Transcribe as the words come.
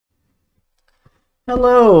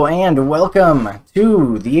Hello and welcome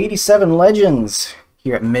to the 87 Legends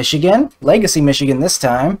here at Michigan, Legacy Michigan this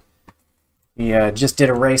time. We just did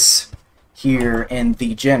a race here in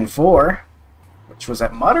the Gen 4, which was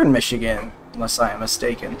at Modern Michigan, unless I am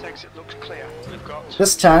mistaken.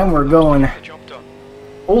 This time we're going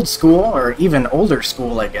old school, or even older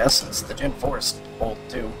school, I guess, since the Gen 4 is old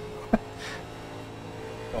too.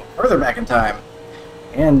 Going further back in time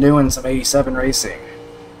and doing some 87 racing.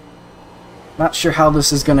 Not sure how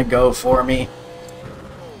this is going to go for me.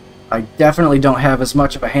 I definitely don't have as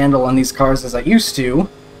much of a handle on these cars as I used to.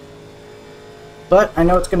 But I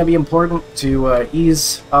know it's going to be important to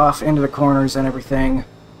ease off into the corners and everything.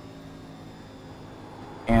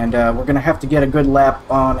 And we're going to have to get a good lap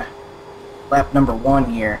on lap number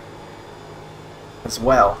 1 here as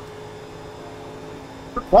well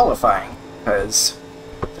for qualifying, because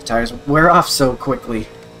the tires wear off so quickly.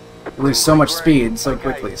 You lose so much speed so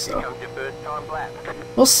quickly, so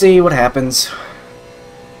we'll see what happens.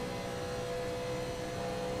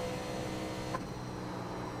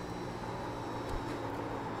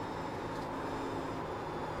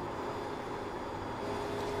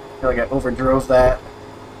 I feel like I overdrove that.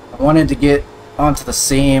 I wanted to get onto the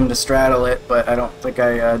seam to straddle it, but I don't think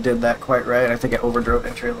I did that quite right. I think I overdrove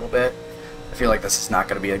entry a little bit. I feel like this is not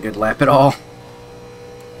going to be a good lap at all.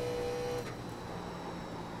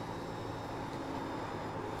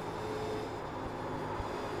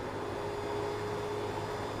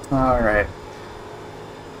 Alright.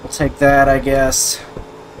 We'll take that, I guess.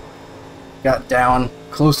 Got down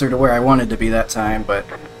closer to where I wanted to be that time, but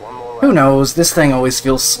who knows? This thing always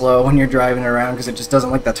feels slow when you're driving around because it just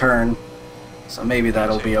doesn't like the turn. So maybe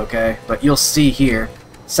that'll be okay. But you'll see here,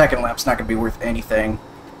 second lap's not going to be worth anything.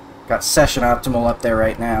 Got session optimal up there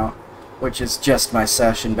right now, which is just my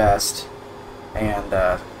session best. And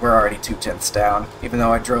we're already 2/10ths down, even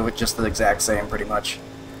though I drove it just the exact same pretty much.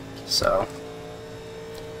 So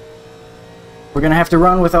we're going to have to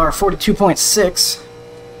run with our 42.6.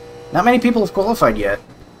 Not many people have qualified yet.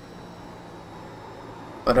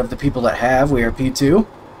 But of the people that have, we are P2.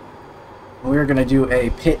 We're going to do a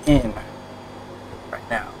pit in right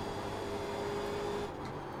now.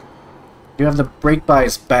 Do have the brake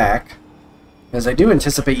bias back, as I do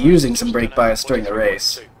anticipate using some brake bias during the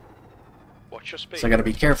race. So I got to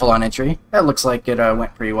be careful on entry. That looks like it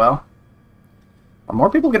went pretty well. Are more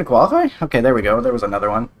people going to qualify? Okay, there we go. There was another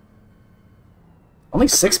one. Only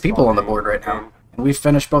 6 people on the board right now, and we've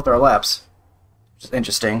finished both our laps, which is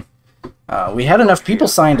interesting. We had enough people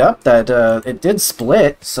signed up that it did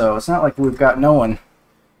split, so it's not like we've got no one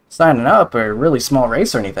signing up or a really small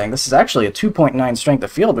race or anything. This is actually a 2.9 strength of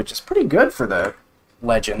field, which is pretty good for the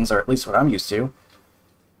Legends, or at least what I'm used to.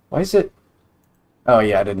 Why is it... Oh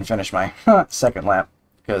yeah, I didn't finish my second lap,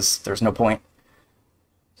 because there's no point.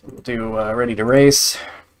 So we'll do ready to race,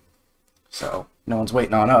 so no one's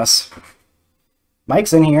waiting on us.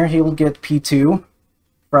 Mike's in here. He'll get P2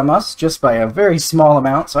 from us just by a very small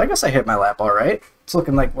amount, so I guess I hit my lap all right. It's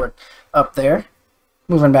looking like we're up there.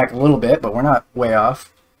 Moving back a little bit, but we're not way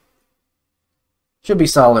off. Should be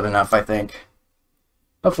solid enough, I think.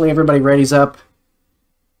 Hopefully everybody readies up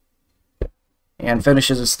and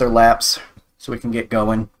finishes their laps so we can get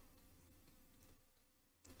going.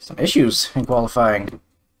 Some issues in qualifying.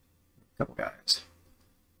 A couple guys.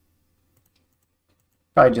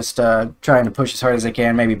 Probably just trying to push as hard as I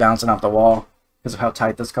can, maybe bouncing off the wall because of how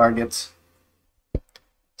tight this car gets.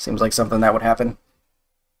 Seems like something that would happen.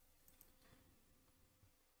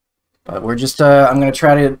 But we're just, I'm going to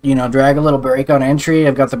try to, drag a little brake on entry.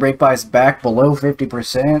 I've got the brake bias back below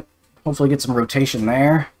 50%. Hopefully get some rotation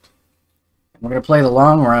there. And we're going to play the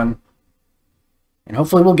long run. And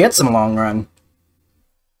hopefully we'll get some long run.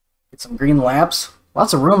 Get some green laps.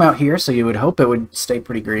 Lots of room out here, so you would hope it would stay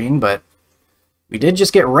pretty green, but we did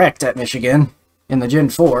just get wrecked at Michigan in the Gen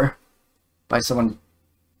 4 by someone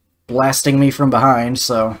blasting me from behind,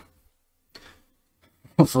 so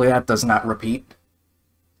hopefully that does not repeat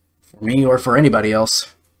for me or for anybody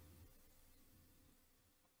else.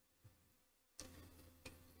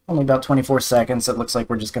 Only about 24 seconds. It looks like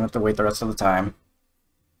we're just going to have to wait the rest of the time.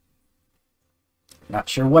 Not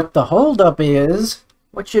sure what the holdup is.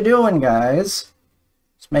 What you doing, guys?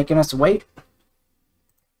 Just making us wait.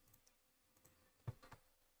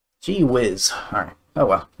 Gee whiz. Alright. Oh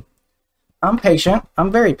well. I'm patient.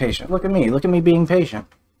 I'm very patient. Look at me. Look at me being patient.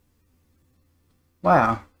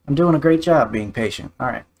 Wow. I'm doing a great job being patient.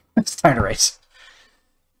 Alright. It's time to race.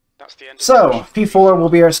 So, P4 will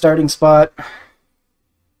be our starting spot.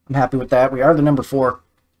 I'm happy with that. We are the number 4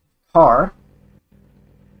 car.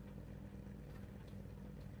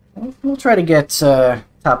 We'll try to get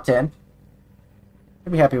top 10.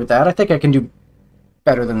 I'd be happy with that. I think I can do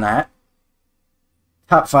better than that.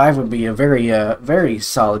 Top 5 would be a very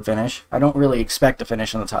solid finish. I don't really expect to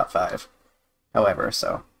finish in the top 5, however,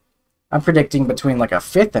 so I'm predicting between like a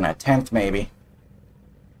 5th and a 10th maybe.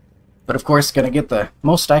 But of course, gonna get the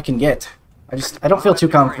most I can get. I don't feel too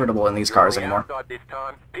comfortable in these cars anymore.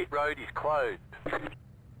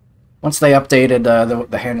 Once they updated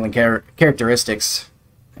the handling characteristics,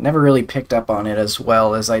 I never really picked up on it as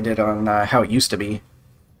well as I did on how it used to be,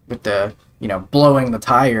 with the, you know, blowing the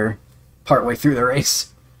tire partway through the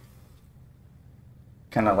race.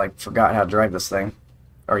 Kind of like forgot how to drive this thing,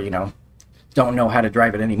 or, you know, don't know how to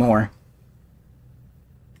drive it anymore.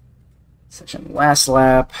 Section last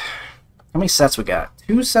lap. How many sets we got?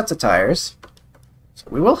 2 sets of tires. So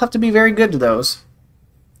we will have to be very good to those.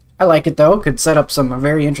 I like it though, could set up some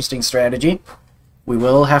very interesting strategy. We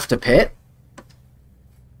will have to pit.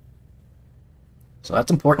 So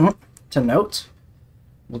that's important to note.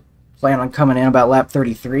 We'll plan on coming in about lap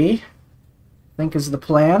 33, I think is the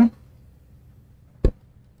plan.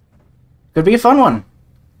 Could be a fun one,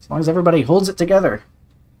 as long as everybody holds it together.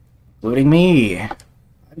 Including me.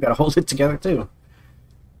 I've got to hold it together too.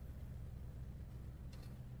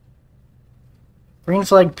 Green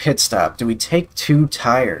flag pit stop. Do we take 2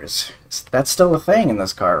 tires? That's still a thing in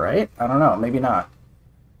this car, right? I don't know. Maybe not.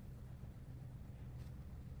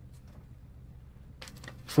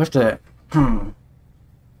 If we have to...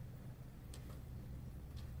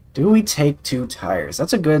 Do we take 2 tires?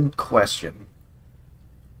 That's a good question.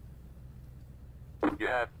 You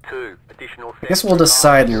have 2 additional. I guess we'll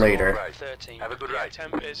decide later. Have a good race.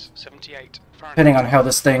 Temp is 78. Depending on how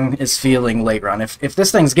this thing is feeling late run. If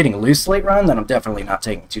this thing's getting loose late run, then I'm definitely not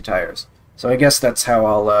taking 2 tires. So I guess that's how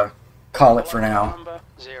I'll call it for now.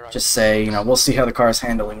 Just say, you know, we'll see how the car's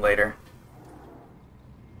handling later.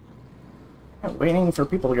 Waiting for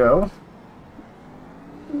people to go.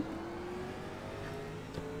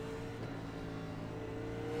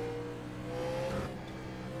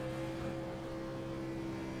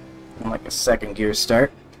 Like a second gear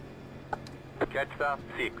start. Catch stop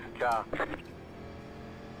 6 car.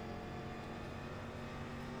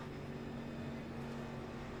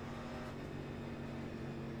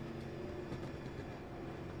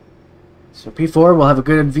 So P4 will have a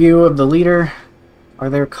good view of the leader. Are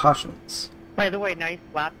there cautions? By the way, nice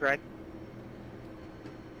lap, Greg.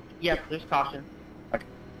 Yes, there's caution. Okay.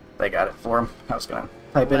 They got it for him. I was gonna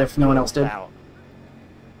type it if no one else did. Out.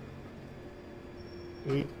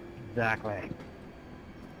 Exactly.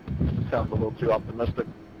 Sounds a little too optimistic.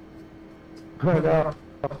 But,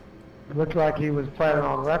 looked like he was planning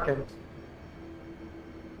on wrecking.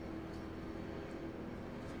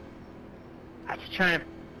 I was trying to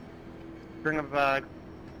bring up a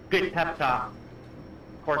good pep talk.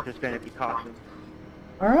 Of course, there's going to be caution.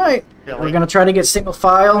 Alright, we're going to try to get single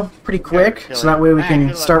file pretty quick, so that way we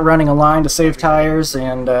can start running a line to save tires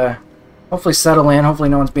and hopefully settle in. Hopefully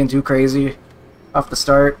no one's being too crazy off the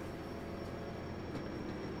start.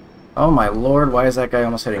 Oh my lord, why is that guy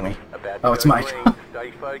almost hitting me? Oh, it's Mike.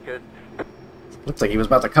 Looks like he was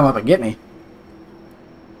about to come up and get me.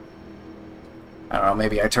 I don't know,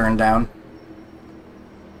 maybe I turned down.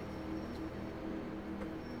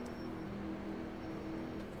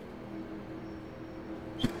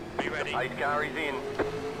 Be ready. Ice car is in.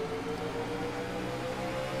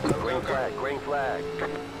 Green flag, green flag.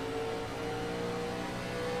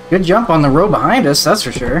 Good jump on the row behind us, that's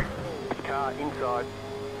for sure. Car inside.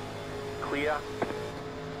 Clear.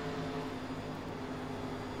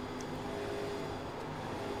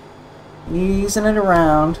 Easing it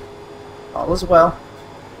around. All is well.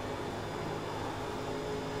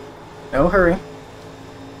 No hurry.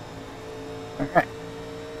 Alright.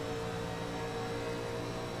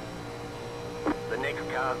 The next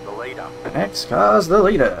car's the leader. The next car's the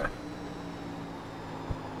leader.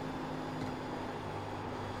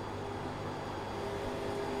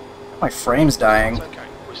 My frame's dying. It's okay.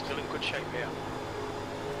 We're still in good shape here.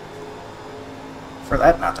 For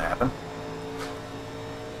that not to happen.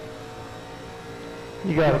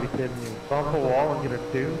 You gotta be kidding me. Bump a wall and get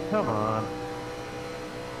a 2? Come on.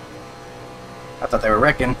 I thought they were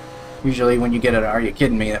wrecking. Usually when you get an "are you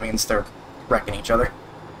kidding me," that means they're wrecking each other.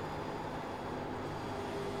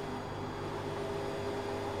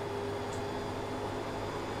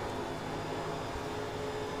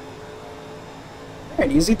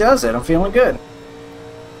 Alright, easy does it. I'm feeling good.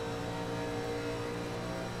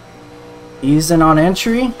 Easing on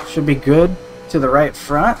entry. Should be good to the right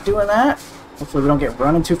front doing that. Hopefully we don't get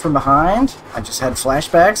run into from behind. I just had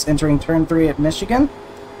flashbacks entering turn 3 at Michigan.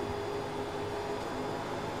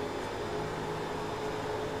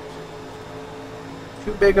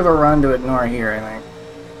 Too big of a run to ignore here, I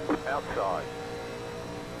think. Outside.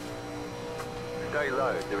 Stay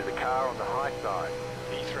low. There is a car on the high side.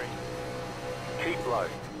 P3. Keep low.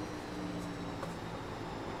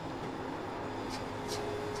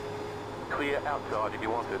 Clear outside if you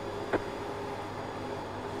want it.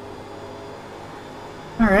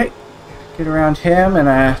 Alright, get around him, and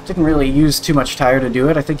I didn't really use too much tire to do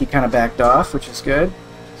it. I think he kind of backed off, which is good.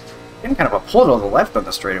 Getting kind of a pull to the left on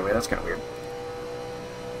the straightaway, that's kind of weird.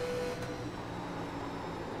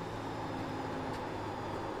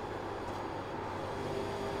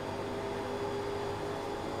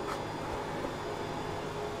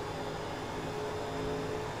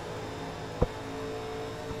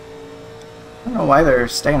 I don't know why they're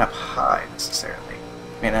staying up high, necessarily.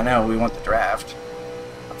 I mean, I know we want the draft.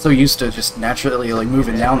 I'm so used to just naturally like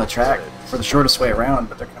moving down the track for the shortest way around,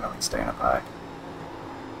 but they're kind of like staying up high.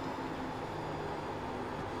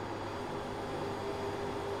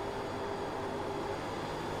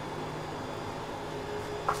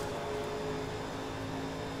 I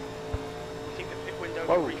think the pit window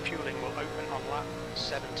for refueling will open on lap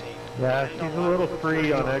 17. Yeah, she's a little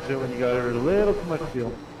free on exit when you got her a little too much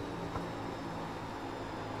fuel.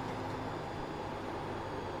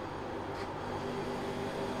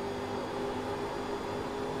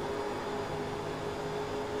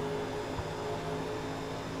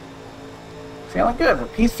 Feeling good, we're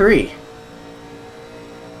P3.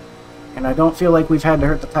 And I don't feel like we've had to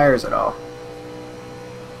hurt the tires at all.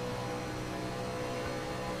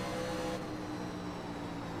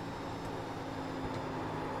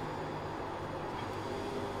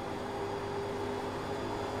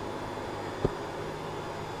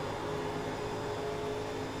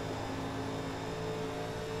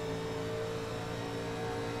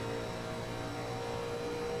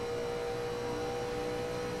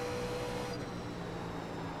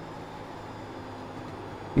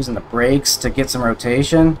 Using the brakes to get some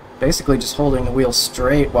rotation. Basically just holding the wheel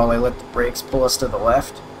straight while I let the brakes pull us to the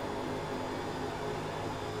left.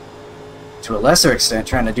 To a lesser extent,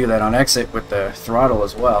 trying to do that on exit with the throttle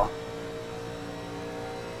as well.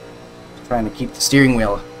 Trying to keep the steering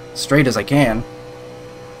wheel straight as I can.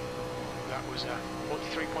 That was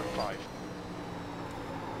 43.5.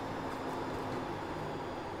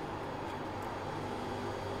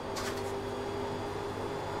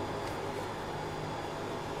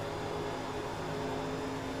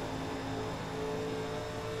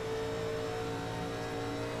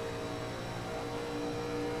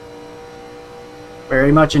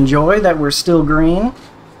 Very much enjoy that we're still green.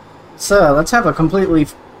 So let's have a completely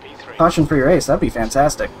P3. caution-free race. That'd be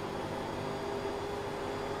fantastic.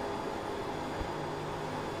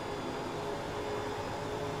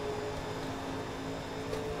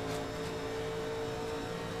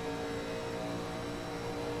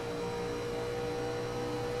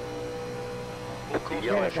 The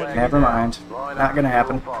yellow flag Never is mind. out. Line Not up gonna in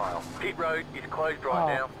happen. single file. Pit road is closed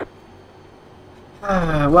right now.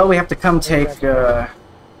 Well, we have to come take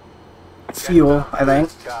fuel, I think.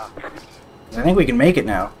 I think we can make it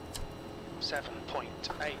now.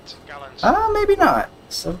 7.8 gallons. Maybe not.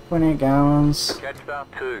 7.8 gallons. Catch start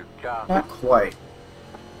 2, car. Not quite.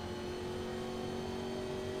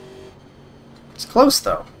 It's close,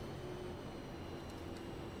 though.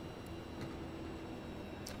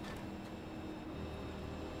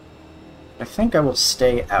 I think I will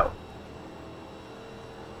stay out.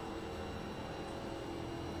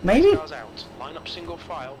 Maybe? Cars out. Line up single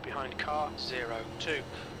file behind car 02.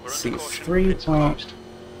 We're See, under caution. It's closed.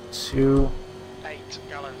 3.2. 8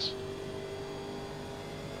 gallons.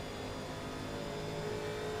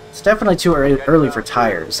 It's definitely too early for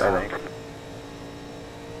tires, I think.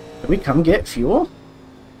 Did we come get fuel?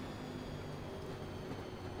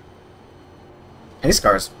 Pace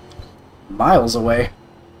car's miles away.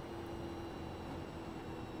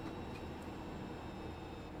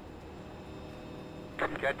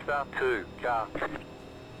 Catch start 2, car. I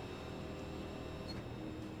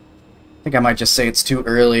think I might just say it's too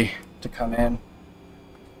early to come in.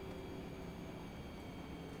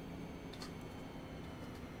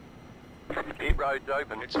 Pit road's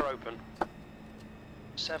open. Pits are open.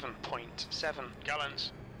 7.7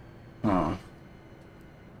 gallons. Oh.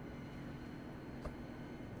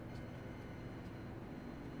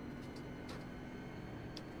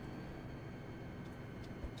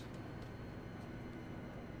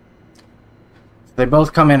 If they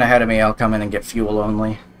both come in ahead of me, I'll come in and get fuel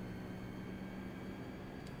only.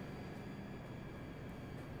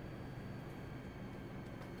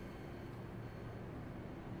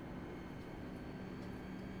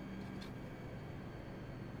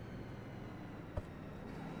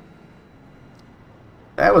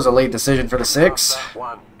 That was a late decision for the 6. Start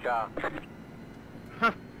 1, car.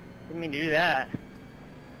 Huh. Didn't mean to do that.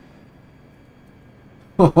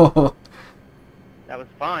 That was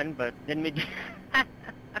fun, but didn't mean.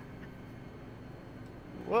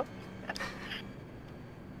 Whoops.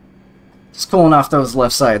 Just cooling off those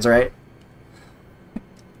left sides, right?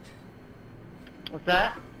 What's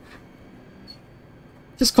that?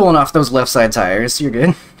 Just cooling off those left side tires. You're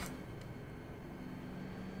good.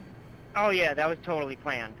 Oh yeah, that was totally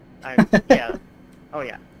planned. Yeah. Oh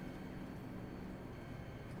yeah.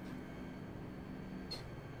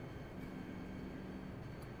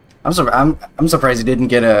 I'm surprised he didn't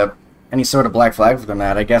get any sort of black flag from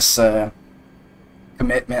that. I guess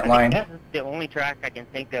commitment line. That's the only track I can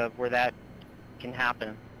think of where that can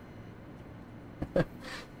happen.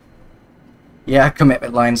 Yeah,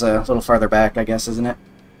 commitment line's a little farther back, I guess, isn't it?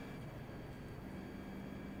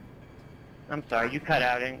 I'm sorry, you cut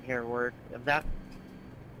out. I didn't hear a word of that.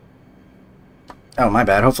 Oh, my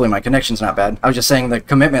bad. Hopefully my connection's not bad. I was just saying the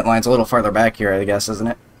commitment line's a little farther back here, I guess, isn't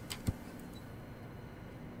it?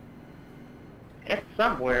 It's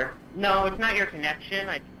somewhere. No, it's not your connection.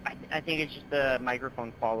 I think it's just the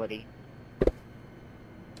microphone quality.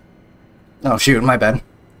 Oh, shoot, my bad.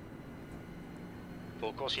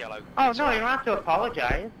 Full course yellow. Oh, no, you don't have to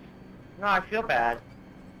apologize. No, I feel bad.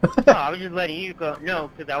 No, I was just letting you go. No,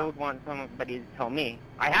 because I would want somebody to tell me.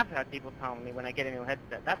 I have had people tell me when I get a new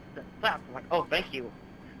headset. That's I'm like, oh, thank you.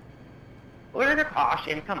 Order the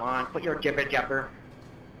caution. Come on, put your jibber jabber.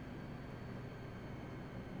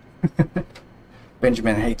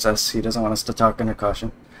 Benjamin hates us. He doesn't want us to talk under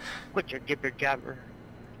caution. Put your jibber jabber.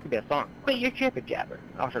 Could be a song. Put your jibber jabber.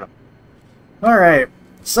 Oh, shut up. Alright,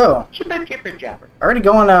 so, Jibber jibber jabber. already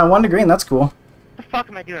going 1 to green. That's cool. What the fuck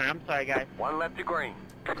am I doing? I'm sorry, guys. One left to green.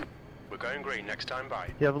 We're going green next time by.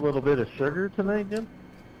 You have a little bit of sugar tonight, Jim?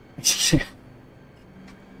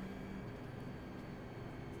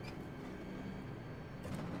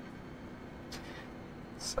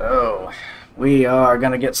 So, we are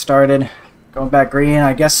going to get started. Going back green.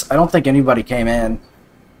 I guess, I don't think anybody came in.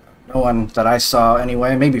 No one that I saw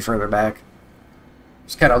anyway. Maybe further back.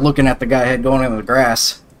 Just kind of looking at the guy head going into the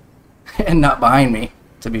grass. And not behind me,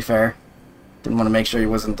 to be fair. Didn't want to make sure he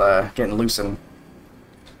wasn't getting loose and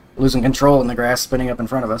losing control in the grass spinning up in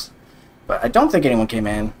front of us. But I don't think anyone came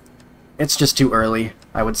in. It's just too early,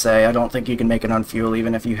 I would say. I don't think you can make it on fuel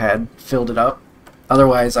even if you had filled it up.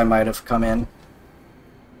 Otherwise, I might have come in.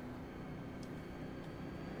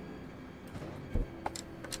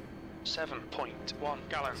 .1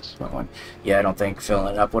 gallons. Yeah, I don't think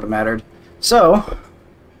filling it up would have mattered. So,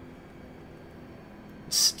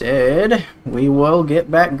 instead, we will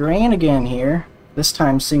get back green again here. This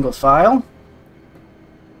time single file.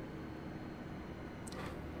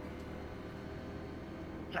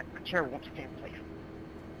 Sorry, my chair won't stay in place.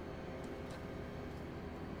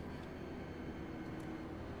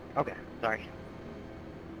 Okay, sorry.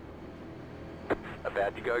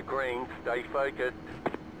 About to go green. Stay focused.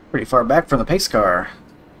 Pretty far back from the pace car.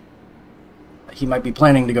 He might be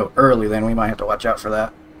planning to go early then. We might have to watch out for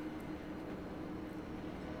that.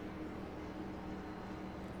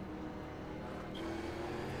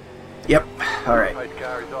 Yep. Alright.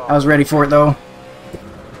 I was ready for it though.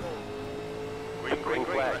 Green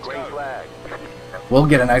flag. Green flag. We'll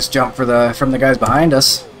get a nice jump for from the guys behind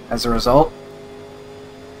us as a result.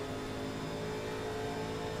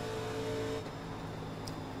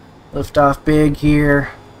 Lift off big here.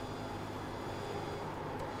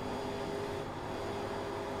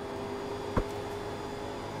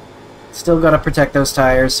 Still got to protect those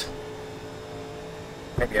tires.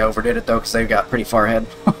 Maybe I overdid it though because they got pretty far ahead.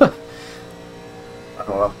 Oh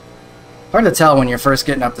well. Hard to tell when you're first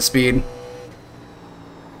getting up to speed.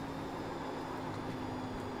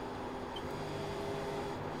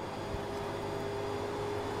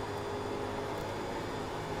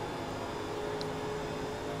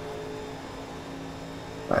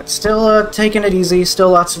 But still taking it easy.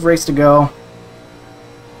 Still lots of race to go.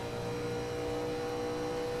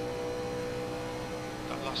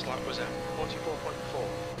 Last lap was at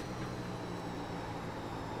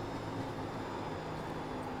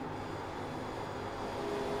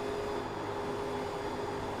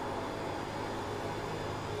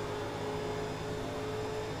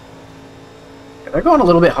They're going a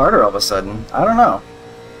little bit harder all of a sudden. I don't know.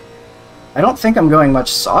 I don't think I'm going much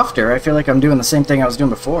softer. I feel like I'm doing the same thing I was doing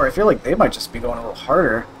before. I feel like they might just be going a little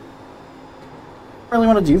harder. I don't really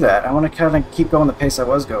want to do that. I want to kind of keep going the pace I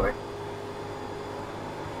was going.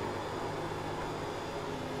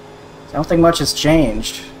 I don't think much has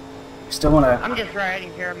changed. Still want to... I'm just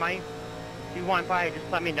riding here, Mike. If you want by, just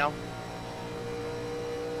let me know.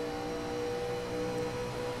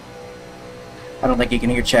 I don't think he can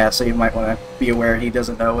hear chat, so you might want to be aware he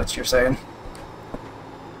doesn't know what you're saying.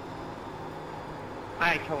 I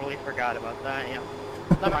I totally forgot about that, yeah.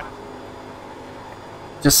 Never mind.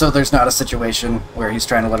 Just so there's not a situation where he's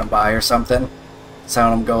trying to let him by or something.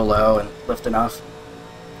 Sound him go low and lift enough.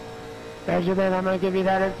 Benjamin, I'm gonna give you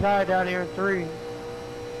that inside down here in 3.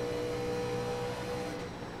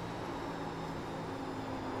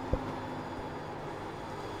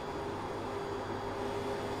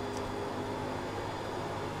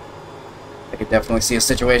 I could definitely see a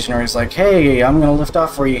situation where he's like, hey, I'm gonna lift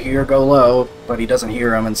off for you here, go low, but he doesn't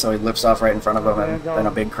hear him, and so he lifts off right in front of him, and then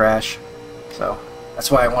a big crash. So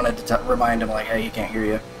that's why I wanted to remind him, like, hey, he can't hear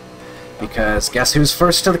you. Because guess who's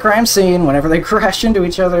first to the crime scene whenever they crash into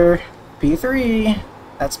each other? P3.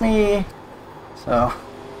 That's me. So,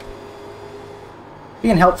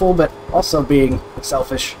 being helpful, but also being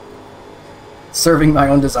selfish. Serving my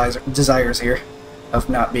own desires here of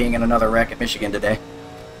not being in another wreck at Michigan today.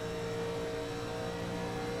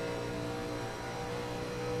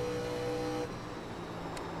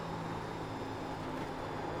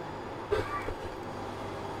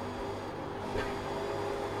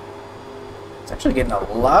 Actually getting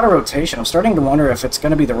a lot of rotation. I'm starting to wonder if it's going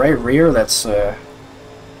to be the right rear that's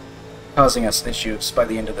causing us issues by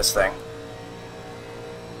the end of this thing.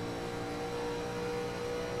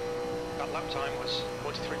 That lap time was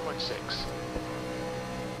 43.6.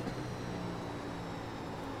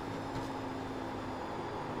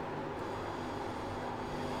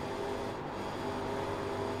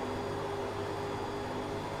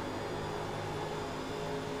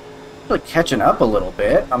 Catching up a little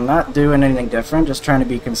bit. I'm not doing anything different, just trying to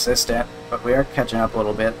be consistent, but we are catching up a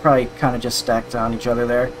little bit. Probably kind of just stacked on each other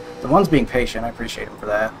there. The one's being patient. I appreciate him for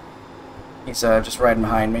that. He's just riding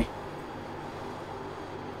behind me.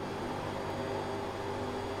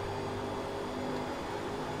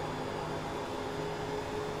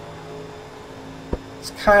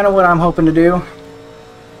 It's kind of what I'm hoping to do.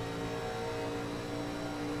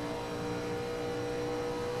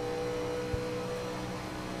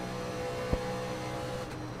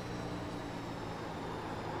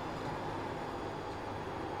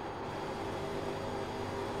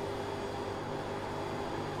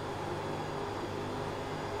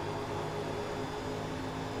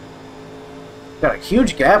 Got a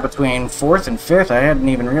huge gap between 4th and 5th. I hadn't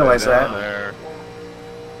even realized that. There.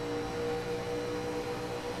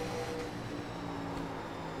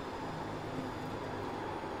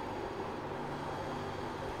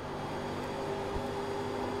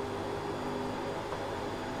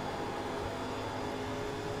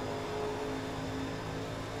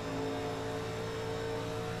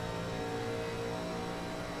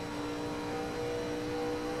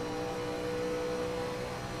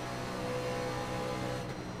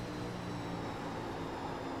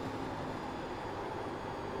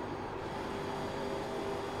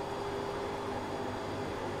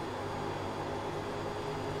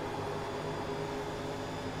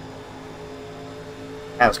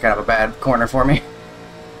 That was kind of a bad corner for me.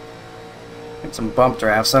 Get some bump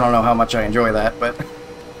drafts. I don't know how much I enjoy that, but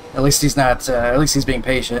at least he's not. At least he's being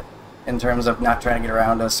patient in terms of not trying to get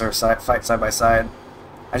around us or fight side by side.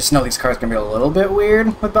 I just know these cars can be a little bit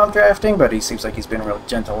weird with bump drafting, but he seems like he's been really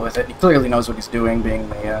gentle with it. He clearly knows what he's doing, being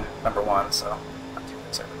the number 1, so I'm not too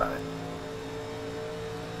concerned about it.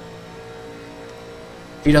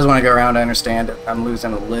 If he does want to go around, I understand it. I'm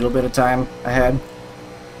losing a little bit of time ahead.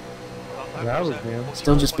 That was him.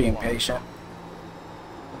 Still just being patient.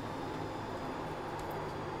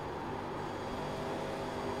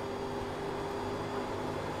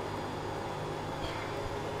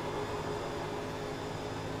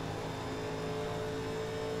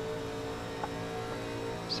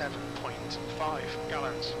 .5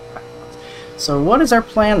 gallons. So what is our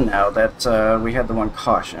plan now that we had the one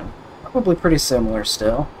caution? Probably pretty similar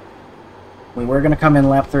still. We were going to come in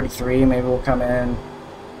lap 33, maybe we'll come in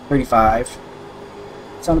 35.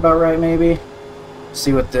 Sound about right, maybe?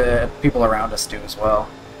 See what the people around us do as well.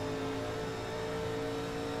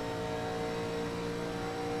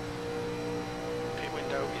 Pit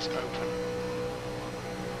window is open.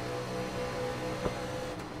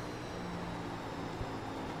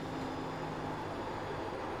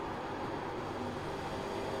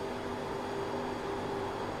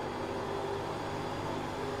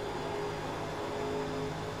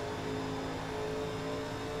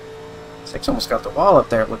 Six almost got the wall up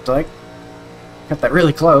there, it looked like. Got that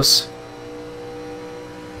really close.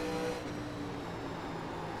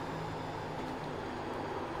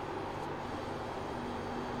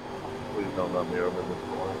 Please don't let me over this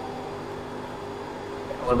corner.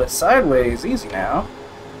 A little bit sideways, easy now.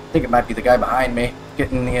 I think it might be the guy behind me,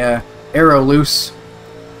 getting the arrow loose.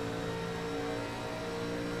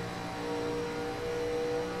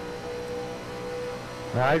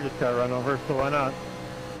 I just got run over, so why not?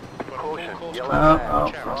 Caution, yellow Oh,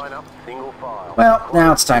 flag. Line up, single file. Well,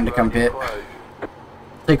 now it's time to come pit.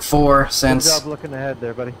 Take 4 Good since job looking ahead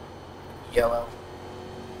there, buddy. yellow.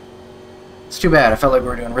 It's too bad. I felt like we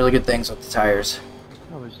were doing really good things with the tires.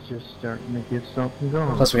 I was just starting to get something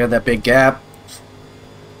going. Plus, we had that big gap.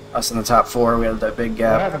 Us in the top 4, we had that big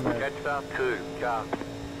gap. Catch up 2, car.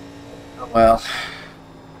 Well,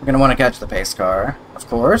 we're going to want to catch the pace car, of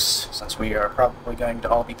course, since we are probably going to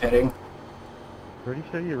all be pitting. Pretty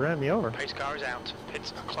sure you ran me over. Pace car is out.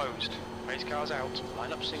 Pits are closed. Pace car's out.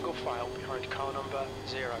 Line up single file behind car number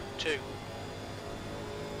 02.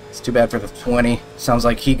 It's too bad for the 20. Sounds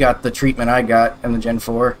like he got the treatment I got in the Gen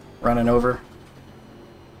 4, running over.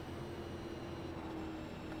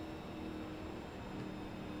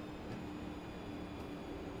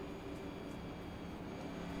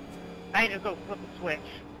 I had to go flip a switch.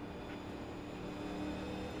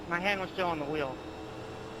 My hand was still on the wheel.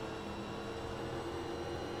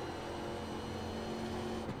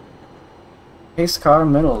 Pace car,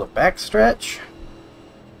 middle of the backstretch.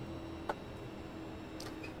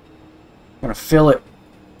 Gonna fill it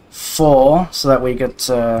full so that we get.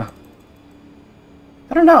 I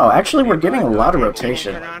don't know. Actually, we're getting a lot of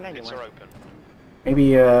rotation. Pits are open.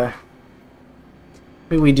 Maybe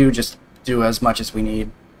maybe we do just do as much as we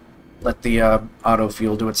need. Let the auto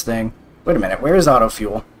fuel do its thing. Wait a minute. Where is auto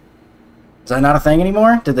fuel? Is that not a thing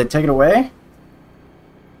anymore? Did they take it away?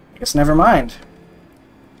 I guess never mind.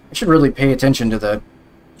 I should really pay attention to the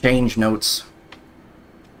change notes.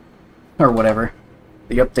 Or whatever.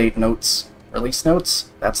 The update notes. Release notes?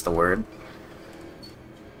 That's the word.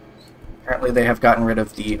 Apparently they have gotten rid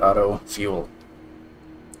of the auto fuel.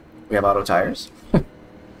 We have auto tires? The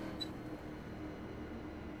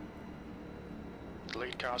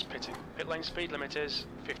lead car's pitting. Pit lane speed limit is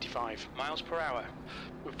 55 miles per hour.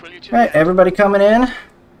 We've pulled you to Alright, the end. everybody coming in.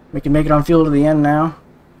 We can make it on fuel to the end now.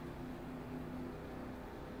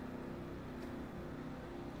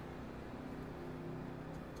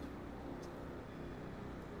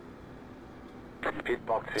 Pit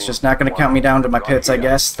box It's in. just not going to count me down to my pits, I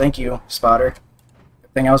guess. Thank you, spotter.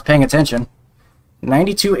 Good thing I was paying attention.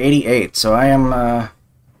 92.88, so I am, well,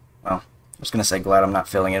 I was going to say glad I'm not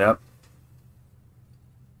filling it up.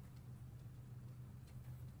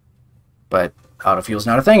 But auto fuel's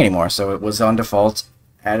not a thing anymore, so it was on default,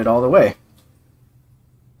 added all the way.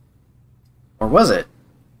 Or was it?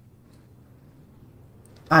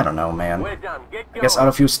 I don't know, man. We're done. Get I guess going.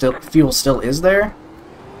 auto fuel still is there?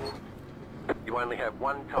 You only have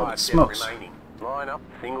one Holy tire smokes. remaining. Line up,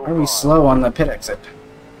 single Are we file. slow on the pit exit?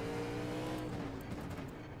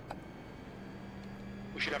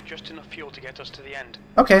 We should have just enough fuel to get us to the end.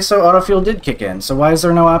 Okay, so auto fuel did kick in, so why is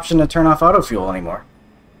there no option to turn off auto fuel anymore?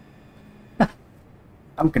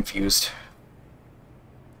 I'm confused.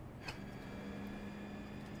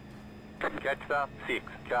 Catch up 6,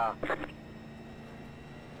 car.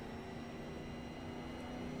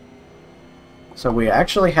 So we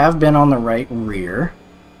actually have been on the right rear.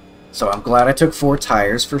 So I'm glad I took 4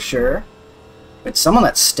 tires for sure. It's someone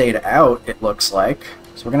that stayed out, it looks like.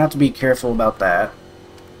 So we're going to have to be careful about that.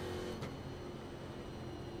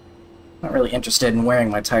 Not really interested in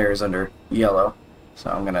wearing my tires under yellow. So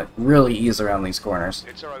I'm going to really ease around these corners.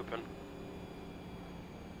 Pits are open.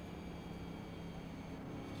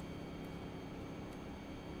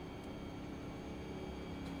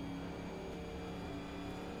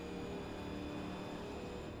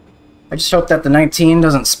 I just hope that the 19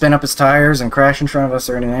 doesn't spin up his tires and crash in front of us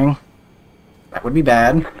or anything. That would be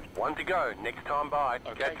bad. 1 to go. Next time by.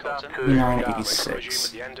 Okay, Catch up Colton. 2, 986. car. Resume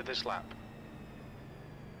at the end of this lap.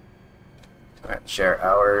 Alright, share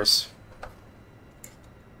hours.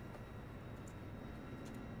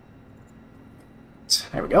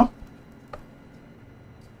 There we go.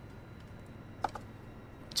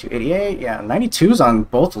 288, yeah, 92's on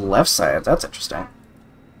both left sides. That's interesting.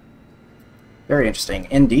 Very interesting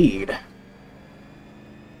indeed.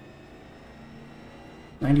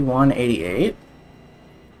 91.88.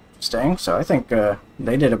 Interesting. So I think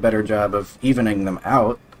they did a better job of evening them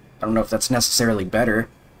out. I don't know if that's necessarily better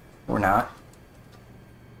or not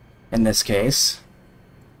in this case.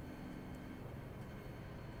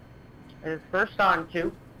 Is first on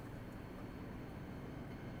 2?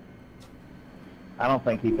 I don't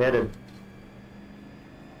think he pitted.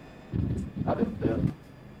 I didn't pit.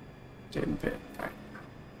 Didn't pit. Alright.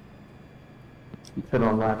 He pit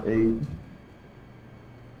on lap 8.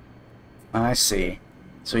 I see.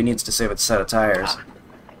 So he needs to save a set of tires.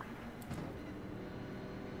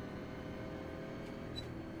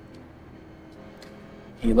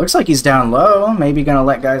 He looks like he's down low. Maybe gonna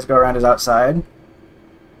let guys go around his outside.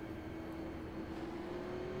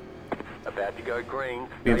 Go green.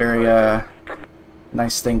 Be a very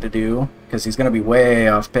nice thing to do, because he's going to be way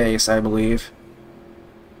off pace, I believe.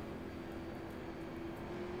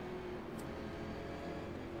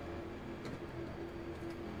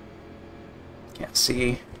 Can't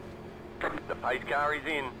see. The pace car is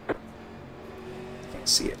in. Can't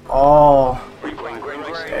see it all. Green, green, green.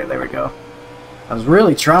 Okay, there we go. I was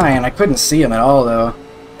really trying. I couldn't see him at all, though.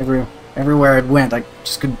 Everywhere I went, I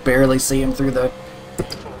just could barely see him through the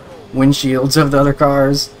windshields of the other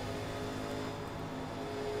cars.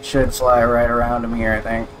 Should fly right around him here, I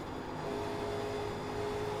think.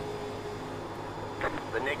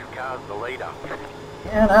 The next car's the leader.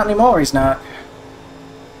 Yeah, not anymore, he's not.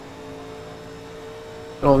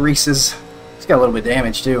 Little Reese's, he's got a little bit of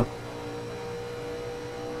damage, too.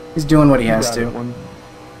 He's doing what he has to.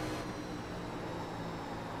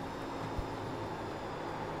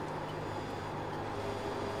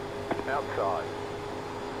 Outside.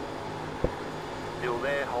 Still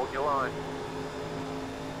there, hold your line.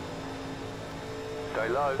 Stay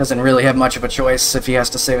low. Doesn't really have much of a choice if he has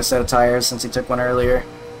to save a set of tires since he took one earlier.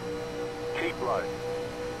 Keep low.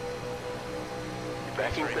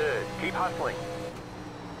 Back in third. Keep hustling.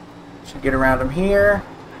 Should get around him here.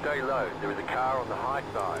 Stay low. There is a car on the high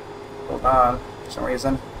side. Hold on, for some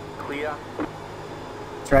reason. Clear.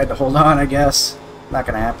 Tried to hold on, I guess. Not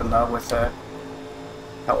gonna happen though with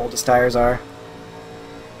how old his tires are.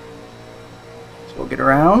 So we'll get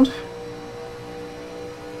around.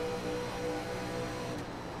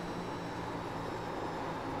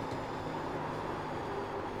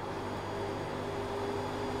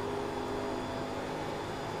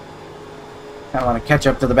 I want to catch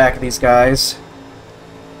up to the back of these guys.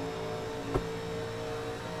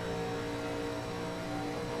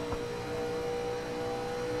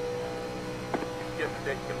 Just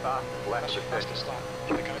set your fastest lap. That's your fastest lap.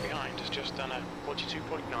 The guy behind has just done a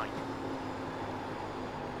 42.9.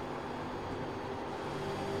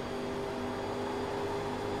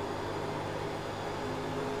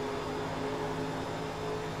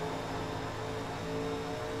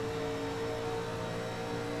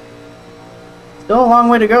 Still a long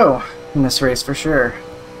way to go in this race for sure.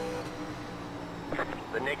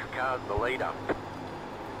 The next car's the leader.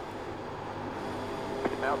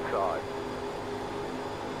 Outside.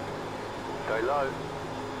 Stay low.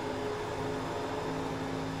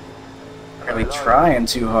 Really trying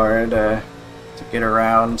too hard to get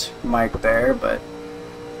around Mike there, but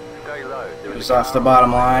Stay low. There he is was a off car the on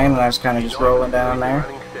bottom the line, and I was kind of just rolling down there.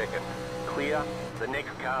 Running second. Clear. The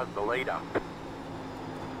next car's the leader.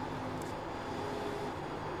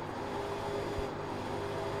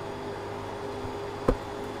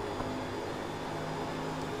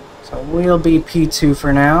 So we'll be P2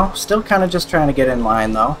 for now. Still kind of just trying to get in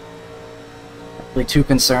line though. Not really too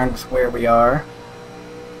concerned with where we are.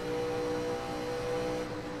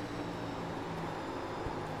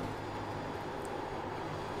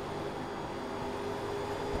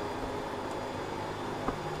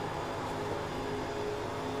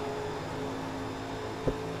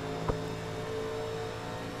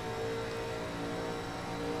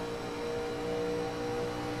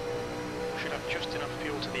 Should have just enough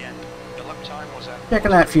fuel to the end. The lap time was at...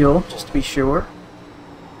 Checking that fuel, just to be sure.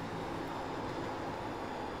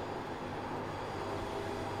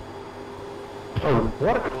 Oh,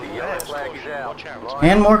 what? The yellow flag is out. Watch out.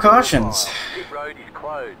 And more cautions. Pit road is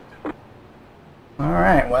closed.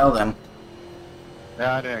 Alright, well then.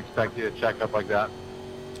 Yeah, I didn't expect you to check up like that.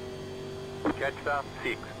 Catch up.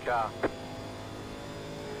 6 car.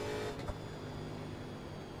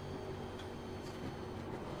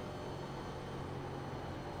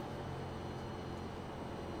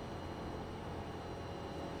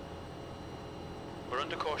 We're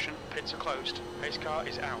under caution. Pits are closed. Pace car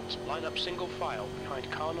is out. Line up single file behind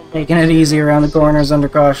car number... Taking it easy around the corners under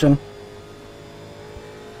caution.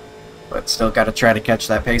 But still got to try to catch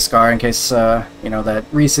that pace car in case, you know, that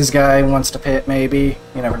Reese's guy wants to pit maybe.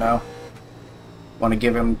 You never know. Want to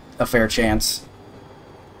give him a fair chance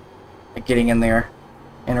at getting in there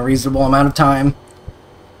in a reasonable amount of time.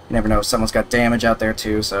 You never know, someone's got damage out there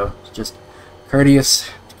too, so just courteous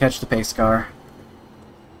to catch the pace car.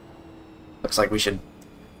 Looks like we should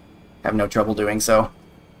have no trouble doing so.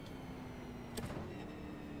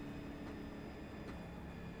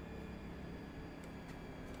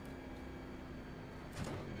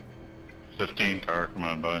 Car coming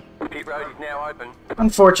on by. Pit road is now open.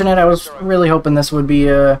 Unfortunate, I was really hoping this would be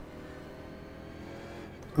a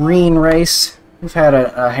green race. We've had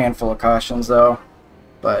a handful of cautions though,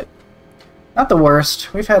 but not the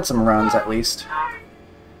worst. We've had some runs at least.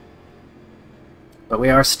 But we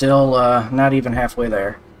are still not even halfway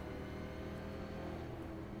there.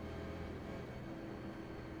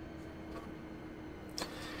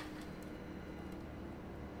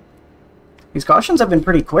 These cautions have been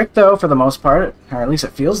pretty quick, though, for the most part, or at least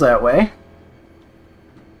it feels that way.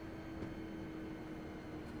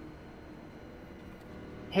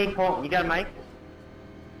 Hey, Cole, you got a mic?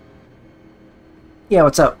 Yeah,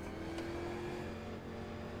 what's up?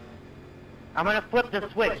 I'm gonna flip the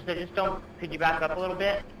switch, so just don't... Could you back up a little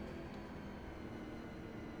bit?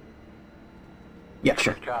 Yeah,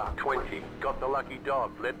 sure. Car 20. Got the lucky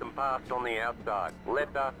dog. Let them pass on the outside.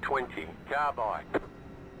 Letter 20. Car by.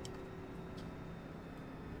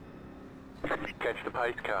 Catch the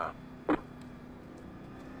pace car.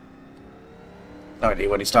 No idea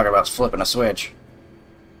what he's talking about is flipping a switch.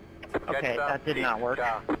 Okay, that did not work.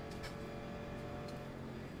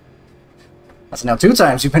 That's now 2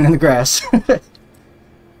 times you've been in the grass.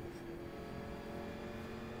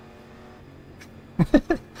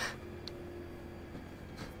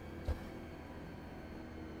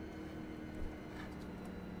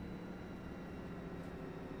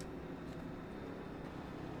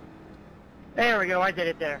 There we go, I did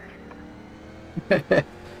it there. I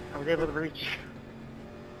was able to reach.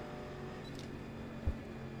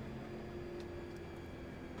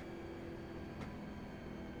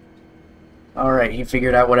 Alright, he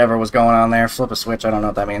figured out whatever was going on there. Flip a switch, I don't know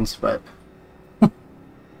what that means, but...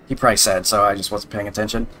 he probably said, so I just wasn't paying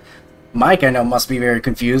attention. Mike, I know, must be very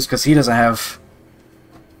confused, because he doesn't have...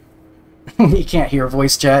 he can't hear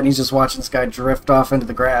voice chat, and he's just watching this guy drift off into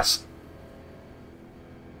the grass.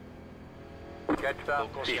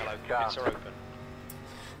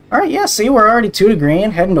 Alright, yeah, see, we're already 2 to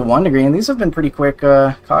green, heading to 1 to green. These have been pretty quick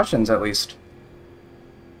cautions, at least.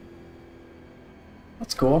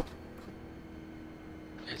 That's cool.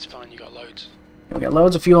 It's fine, you got loads. We got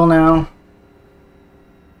loads of fuel now.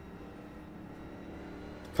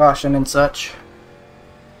 Caution and such.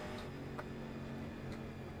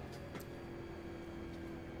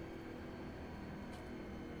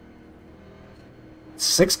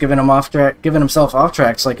 Six giving him off track, giving himself off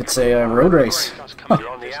tracks like it's a road race. You're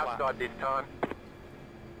on the outside this time.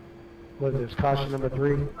 What is this, caution number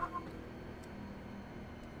 3?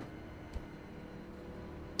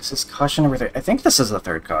 This is caution number 3. I think this is the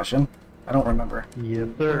 3rd caution. I don't remember. Yes,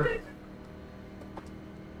 sir.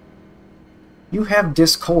 You have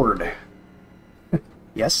Discord.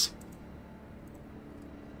 Yes?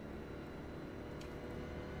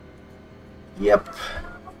 Yep.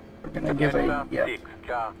 We're gonna give a... Yep.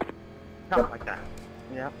 Something like that.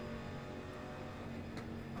 Yep.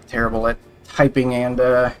 Terrible at typing and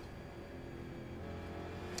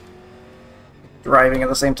driving at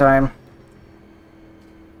the same time.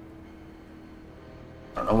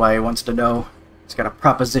 I don't know why he wants to know. He's got a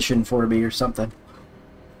proposition for me or something.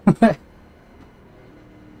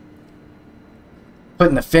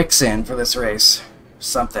 Putting the fix in for this race.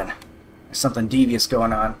 Something. There's something devious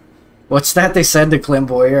going on. What's that they said to Clint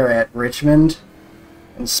Boyer at Richmond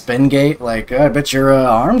and Spingate? Like, I bet your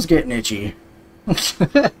arm's getting itchy.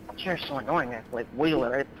 Sure, so annoying. I have to, like, wheel it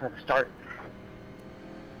right for the start.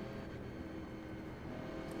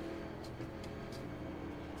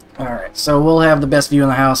 Alright, so we'll have the best view in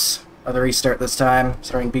the house of the restart this time,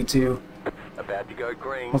 starting P2. About to go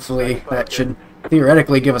green. Hopefully that should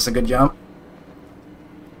theoretically give us a good jump.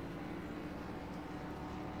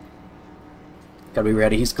 Gotta be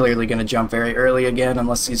ready. He's clearly gonna jump very early again,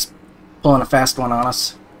 unless he's pulling a fast one on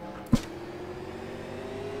us.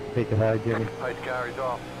 Take it high, Jimmy. Pace car is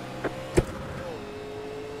off.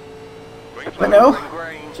 But no,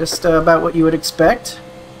 just about what you would expect.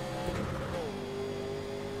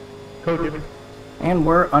 Go, Jimmy. And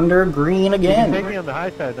we're under green You can take again. me on the high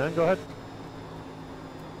side, then. Go ahead.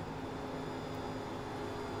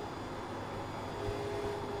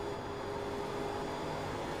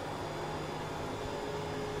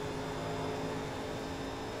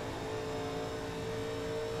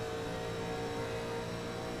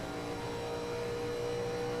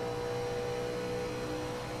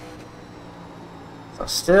 So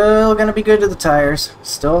still gonna be good to the tires.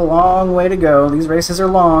 Still a long way to go. These races are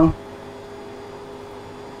long.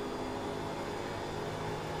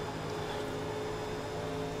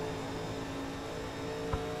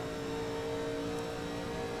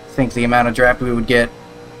 I think the amount of draft we would get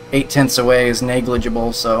 8/10 away is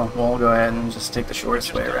negligible, so we'll go ahead and just take the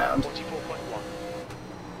shortest way around. 44.1.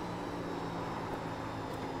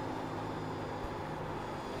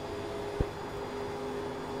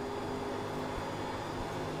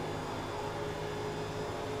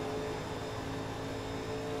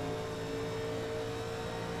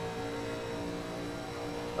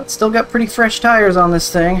 But still got pretty fresh tires on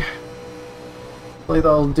this thing. Hopefully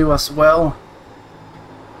they'll do us well.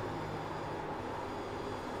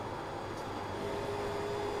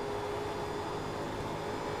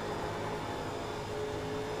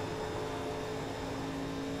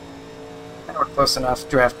 And we're close enough.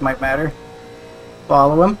 Draft might matter.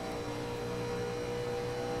 Follow him.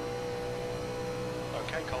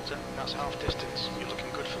 Okay, Colton, that's half distance. You're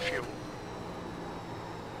looking good for fuel.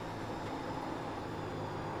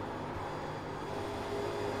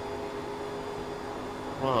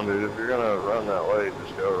 Come on, dude, if you're gonna run that way,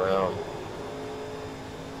 just go around.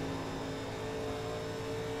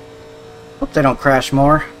 Hope they don't crash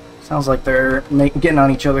more. Sounds like they're getting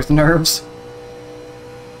on each other's nerves.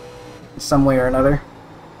 In some way or another.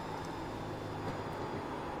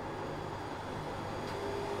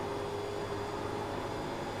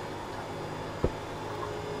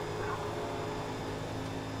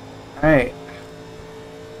 Alright.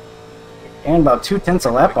 And about 2/10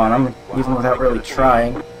 a lap on them, even without really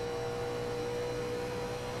trying.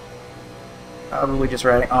 Probably just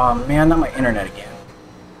riding. Oh man, not my internet again.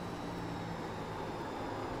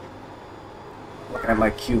 Looking at my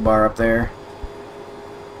Q bar up there.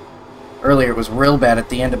 Earlier it was real bad at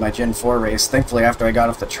the end of my Gen 4 race. Thankfully after I got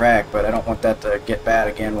off the track, but I don't want that to get bad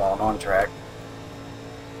again while I'm on track.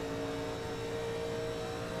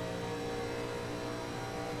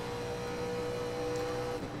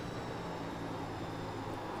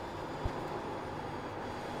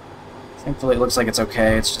 Thankfully it looks like it's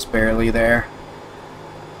okay, it's just barely there.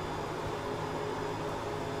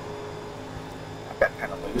 I got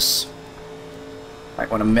kind of loose.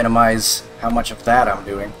 Might want to minimize how much of that I'm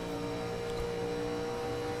doing.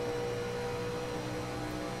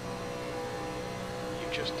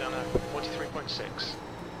 You've just done a 43.6.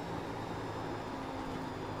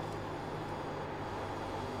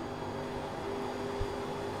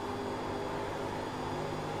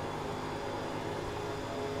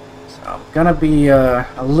 Gonna be a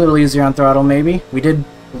little easier on throttle maybe. We did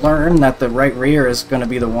learn that the right rear is gonna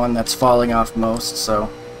be the one that's falling off most, so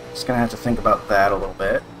just gonna have to think about that a little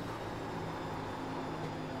bit.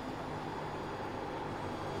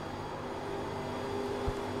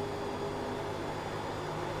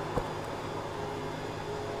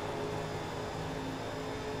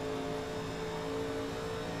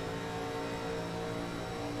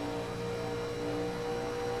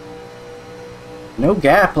 No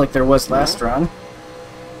gap like there was last run.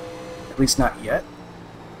 At least not yet.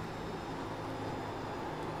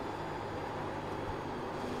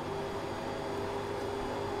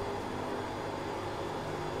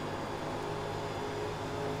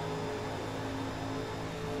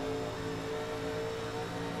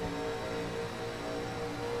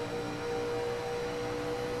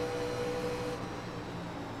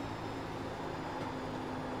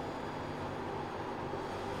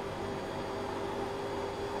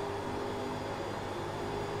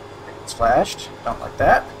 Flashed. Don't like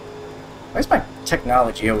that. Why is my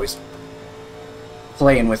technology always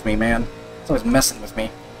playing with me, man? It's always messing with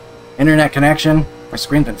me. Internet connection. My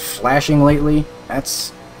screen's been flashing lately.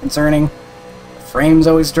 That's concerning. The frame's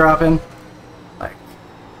always dropping. Like,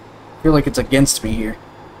 I feel like it's against me here.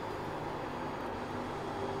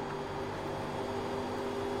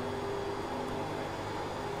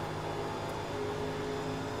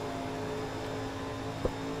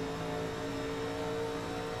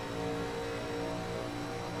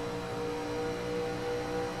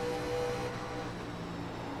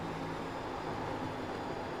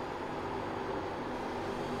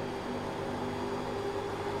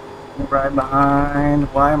 Right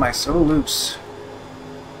behind. Why am I so loose?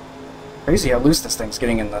 Crazy how loose this thing's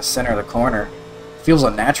getting in the center of the corner. Feels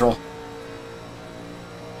unnatural.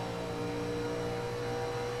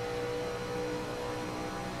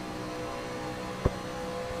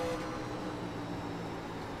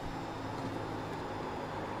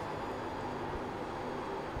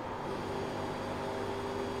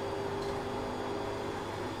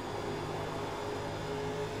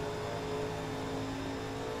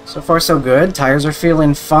 So far so good. Tires are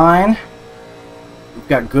feeling fine. We've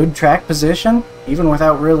got good track position, even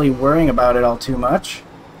without really worrying about it all too much.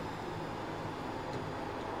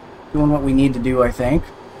 Doing what we need to do, I think.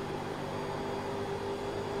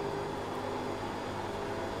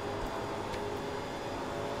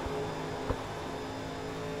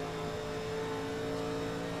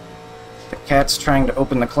 The cat's trying to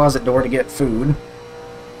open the closet door to get food.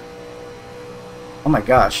 Oh my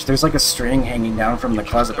gosh, there's like a string hanging down from the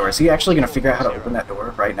closet door. Is he actually going to figure out how to open that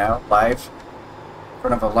door right now, live? In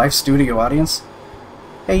front of a live studio audience?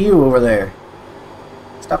 Hey, you over there.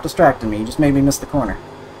 Stop distracting me, you just made me miss the corner.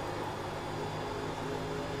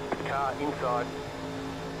 Car inside.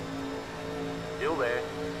 Still there.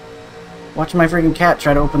 Watch my freaking cat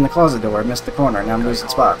try to open the closet door. I missed the corner, now I'm losing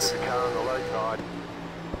spots. There's a car on the low side.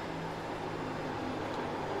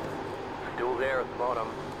 Still there at the bottom.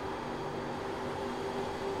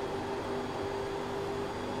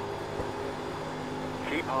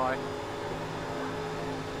 Keep high.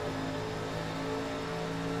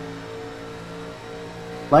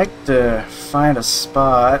 Like to find a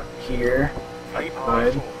spot here. If I Keep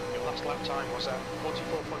high. could. Your last lap time was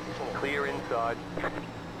 44.4. Clear inside.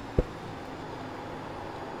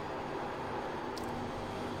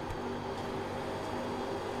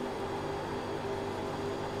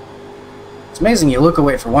 It's amazing you look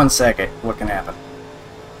away for 1 second, what can happen.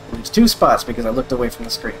 There's 2 spots because I looked away from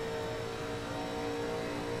the screen.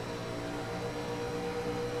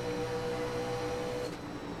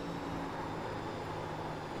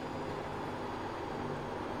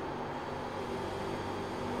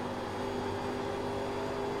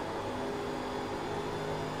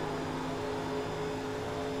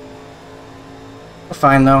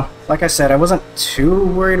 Fine though. Like I said, I wasn't too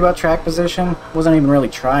worried about track position. Wasn't even really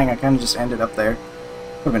trying. I kind of just ended up there.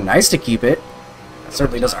 Would have been nice to keep it. It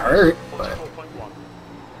certainly doesn't hurt, but...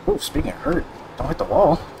 Oh, speaking of hurt, don't hit the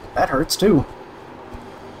wall. That hurts too.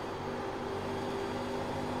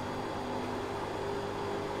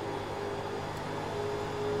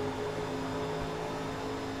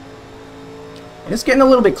 It's getting a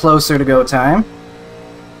little bit closer to go time.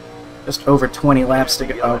 Just over 20 laps to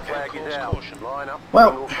go. Okay.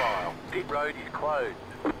 Well,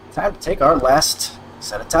 time to take our last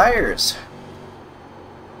set of tires.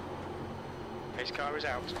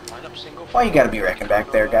 Why you gotta be wrecking back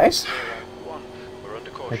there, guys?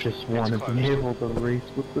 I just want to be able to race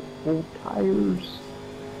with the full tires.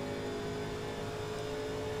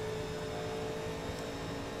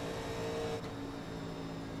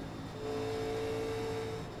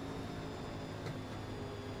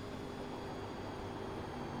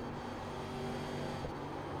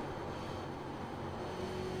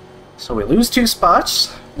 So we lose 2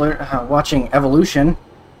 spots, watching evolution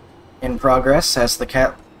in progress as the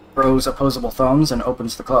cat throws opposable thumbs and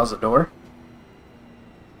opens the closet door.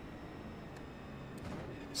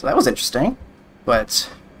 So that was interesting, but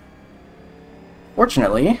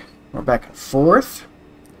fortunately, we're back in 4th.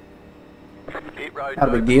 Not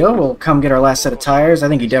a big deal. We'll come get our last set of tires. I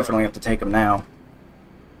think you definitely have to take them now.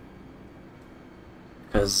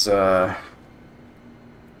 Because, no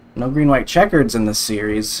green-white checkers in this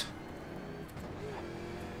series.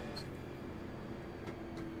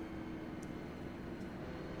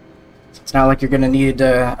 It's not like you're going to need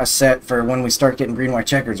a set for when we start getting green-white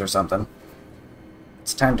checkers or something.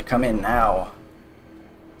 It's time to come in now.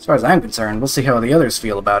 As far as I'm concerned, we'll see how the others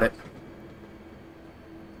feel about it.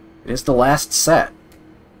 It is the last set.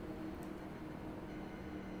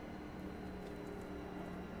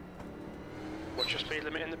 What's your speed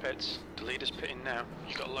limit in the pits? The leader's pitting now.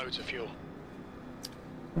 You've got loads of fuel.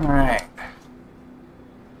 Alright.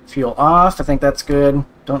 Fuel off, I think that's good.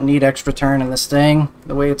 Don't need extra turn in this thing,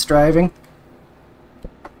 the way it's driving.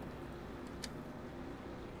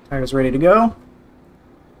 Tires ready to go.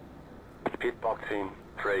 Pit box in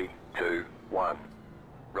 3, 2, 1.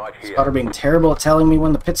 Right here. Spotter being terrible at telling me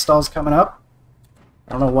when the pit stall's coming up.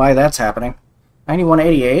 I don't know why that's happening.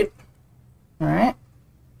 91.88. Alright.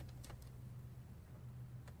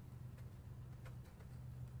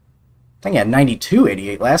 I think I had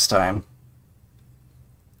 92.88 last time.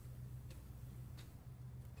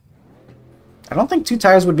 I don't think 2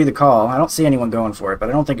 tires would be the call. I don't see anyone going for it, but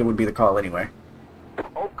I don't think it would be the call anyway.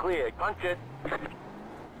 All clear. Punch it.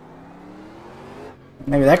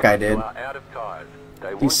 Maybe that guy did. You are out of tires.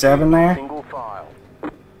 They want D7 you there. Single file.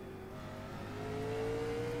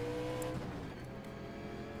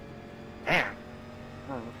 Damn.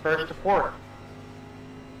 First to 4th.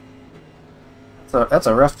 That's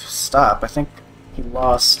a rough stop. I think he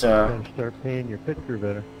lost. Gotta start paying your pit crew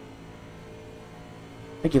better.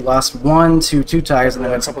 I think he lost 1 to 2 tires, and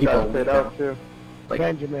then had some Couple people guys leave fit out him. too. Like-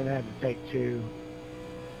 Benjamin had to take 2.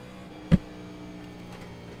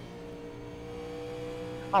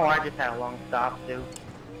 Oh, I just had a long stop too.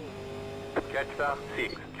 Catch stop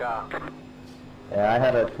 6. Car. Yeah, I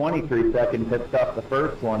had a 23-second pit stop the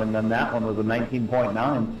first one, and then that one was a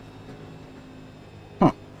 19.9.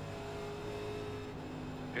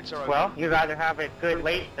 It's alright. Well, you'd rather have it good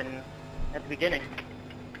late than at the beginning.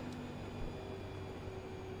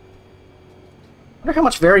 I wonder how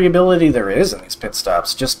much variability there is in these pit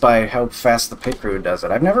stops, just by how fast the pit crew does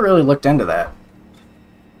it. I've never really looked into that.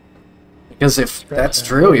 Because if that's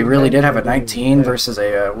true, he really did have a 19 versus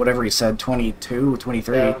a, whatever he said, 22,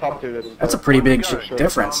 23. Yeah, top 2 didn't. That's a pretty big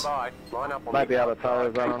difference. Stand by. Line up on Might the be out of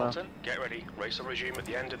tires, I don't know. Hamilton, get ready. Race will resume at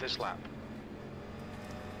the end of this lap.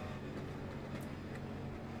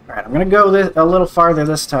 Alright, I'm going to go a little farther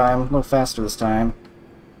this time, a little faster this time.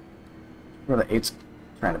 Where the 8's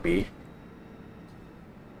trying to be.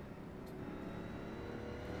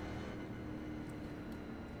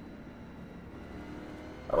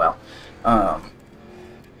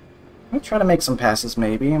 We'll try to make some passes,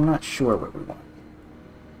 maybe. I'm not sure what we want.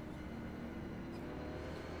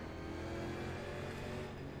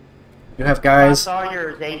 You have guys. All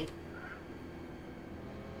yours, 8.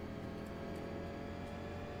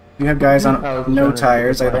 You have guys on no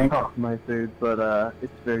tires, I think. My food, but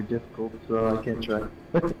it's very difficult, so I can't try.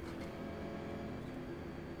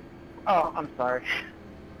 Oh, I'm sorry.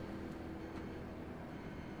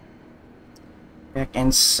 Back in No,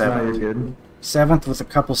 7th. you're good. 7th with a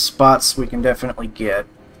couple spots we can definitely get.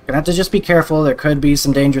 Gonna have to just be careful. There could be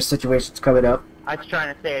some dangerous situations coming up. I was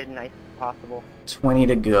trying to stay as nice as possible. 20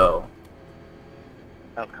 to go.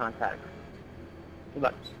 Without contact. Good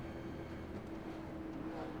luck.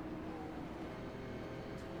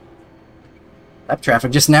 That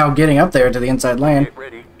traffic just now getting up there to the inside lane. Get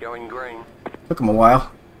ready, going green. Took them a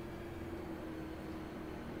while.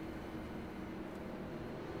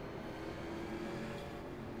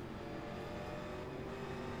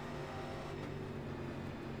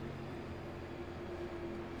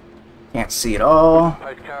 Can't see it all.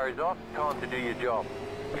 Post car is off, time to do your job.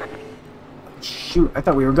 Shoot, I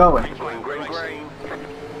thought we were going. Green, green, green.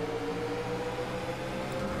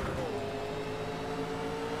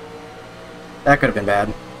 That could have been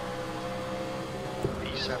bad.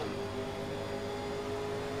 E7.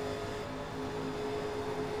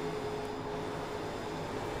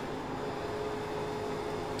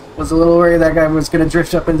 Was a little worried that guy was going to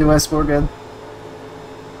drift up into us for good.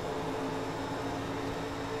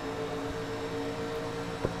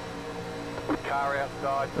 Car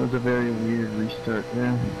outside. That was a very weird restart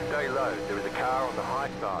there. Stay low. There is a car on the high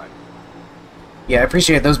side. Yeah, I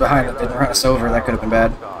appreciate those behind that didn't run us over. That could have been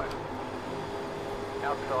bad.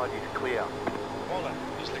 Outside is clear. Waller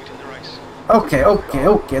is leading the race. Okay, okay,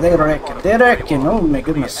 okay. They reckon. They reckon. Oh my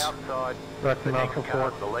goodness. Outside. That's The enough next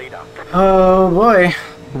car support. is the leader. Oh boy.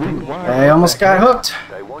 I almost got hooked.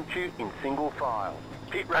 They want you in single file.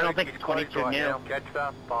 Pit I don't road think is it's closed 22 right now. now. Catch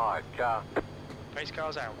the 5 car. Pace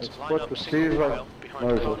cars out. It's Line what up the single Steve file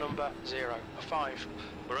behind car Moses. number 0. A 5.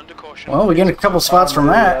 We're under caution. Well, we get a couple spots from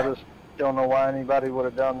I that. just don't know why anybody would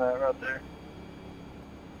have done that right there.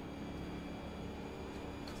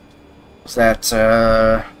 Was that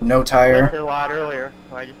no Went tire? a lot earlier,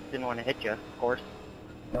 so I just didn't want to hit you, of course.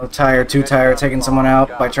 No tire, 2 tire, taking someone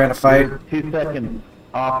out by trying to fight. You're 2 seconds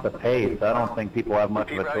off the pace. I don't think people have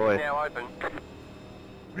much of Pit a road choice. is now open.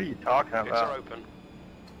 What are you talking Pits are about? open.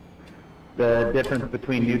 The difference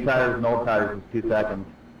between new tires and old tires is 2 seconds.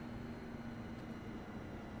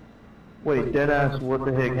 Wait, deadass, what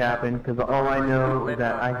the heck happened? Because all I know is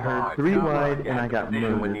that I heard 3 wide and I got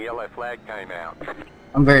Position when the murdered. yellow flag came out.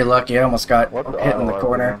 I'm very lucky. I almost got What the hit in the hell,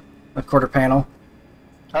 corner. man? The quarter panel.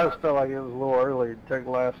 I just felt like it was a little early to take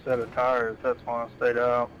the last set of tires. That's why I stayed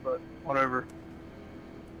out, but whatever.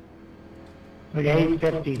 Like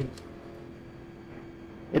 850.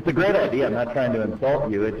 It's a great idea. I'm not trying to insult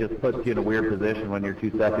you. It just puts you in a weird position when you're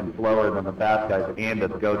 2 seconds slower than the fast guys and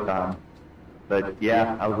it's go time. But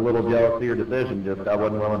yeah, I was a little jealous of your decision. Just I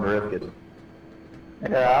wasn't willing to risk it.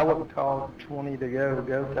 Yeah, I wouldn't call it 20 to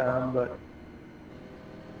go time, but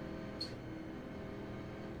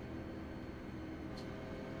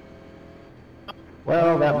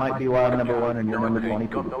Well, that might be why I'm number 1 and you're number 19,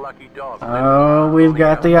 got the 22. lucky dog. Oh, we've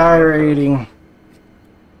got the I rating.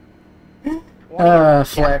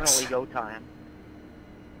 Flex. Definitely go time.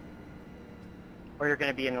 Or you're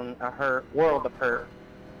going to be in a world of hurt.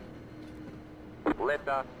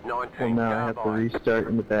 Letter 19. Well, now I have to car by. restart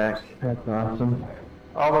in the back. That's awesome.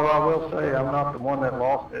 although I will say I'm not the one that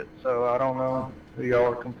lost it, so I don't know who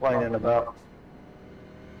y'all are complaining about.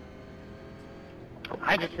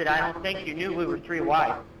 I just said I don't think you knew we were 3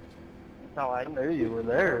 wide. That's all I I knew you were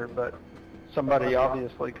there, but somebody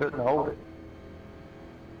obviously couldn't hold it.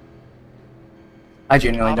 I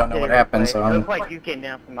genuinely don't know what happened, so It I'm looks like you came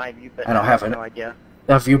down from my view, but I don't have no it. idea.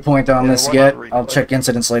 a viewpoint on Yeah, this watch yet. the replay. I'll check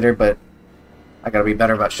incidents later, but I gotta be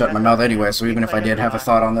better about shutting my mouth anyway, so even if I did have a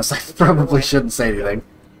thought on this, I probably shouldn't say anything.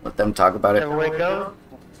 Let them talk about it. Whichever way it goes,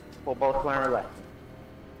 we'll both learn a lesson.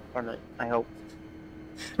 Or not, I hope.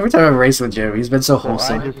 Every time I race with Joe, he's been so Well, I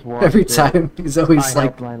wholesome. just watched Every it. time, he's I always like,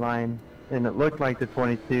 helped my line, and it looked like the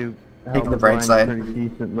 22 Taking held the the bright line side. pretty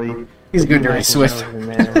decently. he's good to Michael race with. was in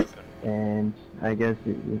there, and I guess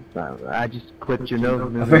I just clipped your nose.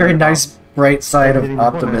 A very nice bright side of Hitting the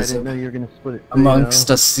corner. I didn't optimism know you were gonna split it amongst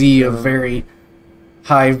a sea of very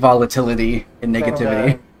high volatility and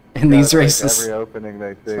negativity in these races. Every opening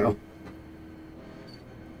they see. So,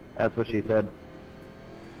 That's what she said.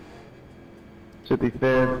 To be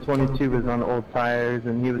fair, 22 was on old tires,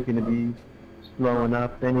 and he was going to be slowing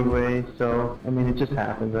up anyway, so, I mean, it just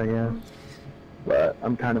happens, I guess. But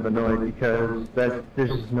I'm kind of annoyed because there's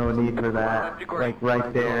just no need for that. Like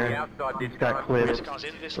right there, it's got clips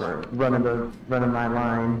for running my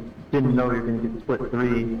line. Didn't know you were gonna get split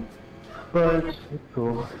 3, but it's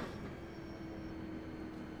cool.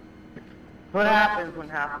 What happens when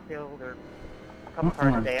half a field or a couple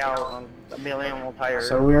cars a day out on a million old tires?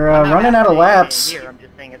 So we're running out of laps. Here, I'm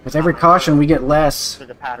just saying it's With every caution we get less. there's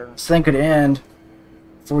a pattern. This thing could end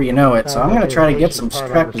before you know it. So I'm going to try to get some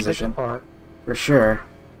track position. For sure.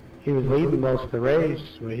 He was leading most of the race,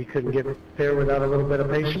 where he couldn't get there without a little bit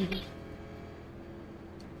of patience.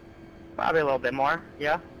 Probably a little bit more,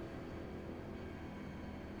 yeah.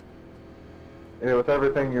 Yeah, with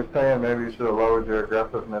everything you're saying, maybe you should have lowered your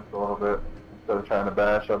aggressiveness a little bit instead of trying to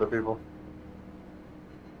bash other people.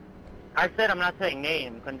 I said I'm not saying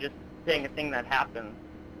names, I'm just saying a thing that happened.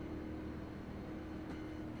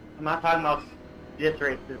 I'm not talking about this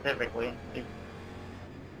race specifically.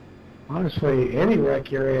 Honestly, any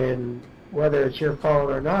wreck you're in, whether it's your fault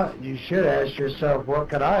or not, you should ask yourself, what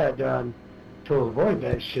could I have done to avoid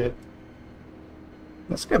that shit?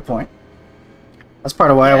 That's a good point. That's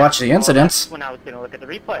part of why I watch the incidents. That's when I was going to look at the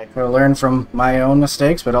replay. To learn from my own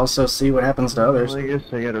mistakes, but also see what happens to others. Well, I guess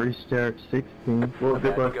I gotta restart 16. Well,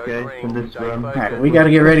 good luck, guys, in this run. Alright, we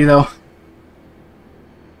gotta get ready though.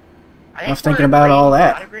 I was thinking about all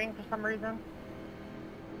that. Not agreeing for some reason.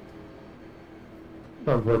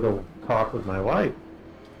 Sounds like a talk with my wife.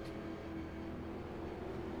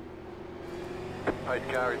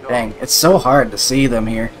 Dang, it's so hard to see them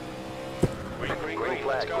here.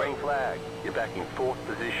 Green flag. You're back in 4th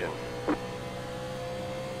position.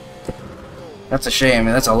 That's a shame,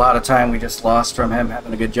 and that's a lot of time we just lost from him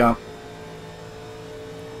having a good jump.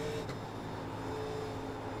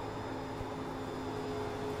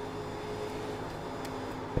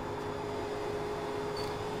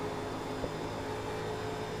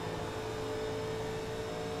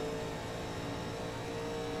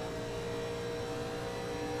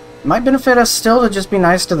 Might benefit us still to just be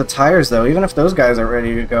nice to the tires, though. Even if those guys are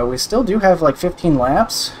ready to go, we still do have like 15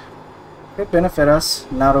 laps. Could benefit us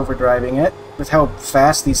not overdriving it with how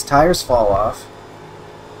fast these tires fall off.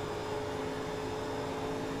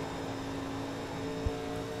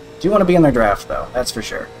 Do want to be in their draft, though. That's for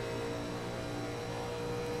sure.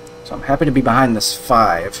 So I'm happy to be behind this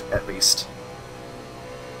 5, at least.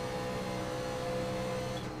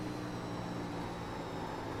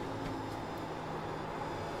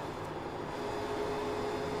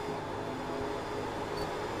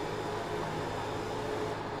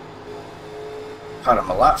 Caught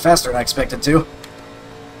him a lot faster than I expected to.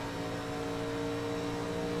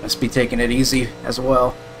 Must be taking it easy as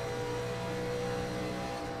well.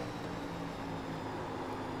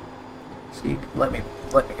 See, let me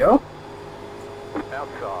go.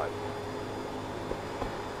 Outside.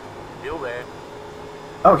 Still there.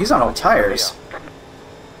 Oh, he's on old tires.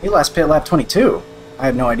 He last pit lap 22. I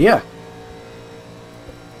had no idea.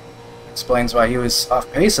 Explains why he was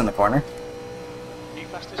off pace in the corner.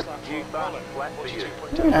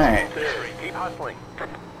 Alright. Keep hustling.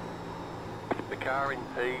 The car in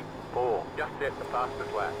P4 just set the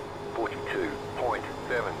fastest lap.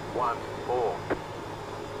 42.714.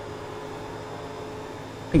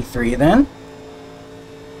 P3 then.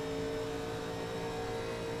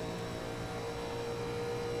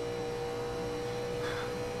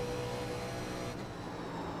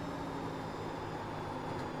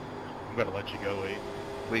 I'm gonna let you go,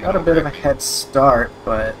 Lee. Got a bit of a head start,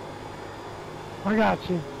 but I got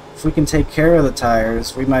you. if we can take care of the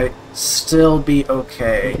tires, we might still be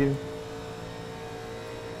okay. Thank you.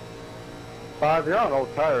 5, you're on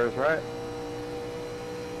old tires, right?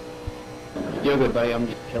 You're good, buddy. I'm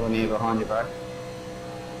just killing you behind your back.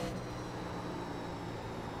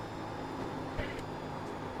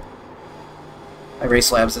 My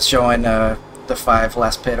race labs is showing the 5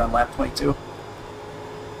 last pit on lap 22.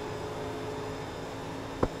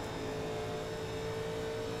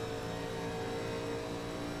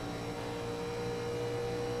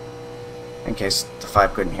 In case the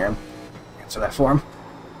 5 couldn't hear him. Answer that for him.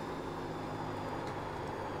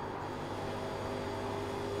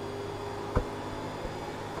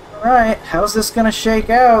 Alright, how's this gonna shake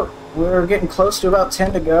out? We're getting close to about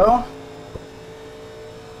 10 to go.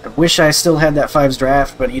 I wish I still had that 5's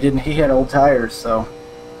draft, but he didn't. He had old tires, so.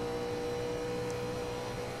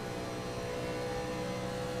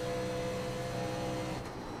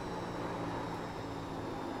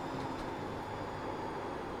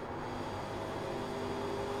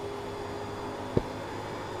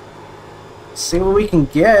 See what we can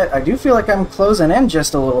get. I do feel like I'm closing in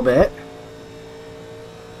just a little bit.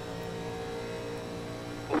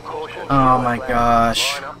 Oh my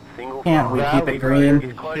gosh. Single Can't we file. keep it green?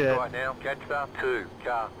 It's close right now. Catch up. 2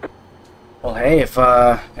 car. Well, hey, if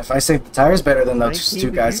I save the tires better than those two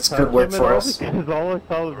guys, this could work for us. Because all I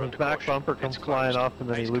saw was his back bumper come flying off and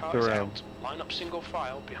then he looped around. Line up single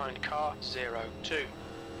file behind car 02.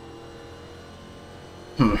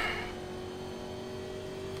 You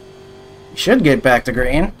should get back to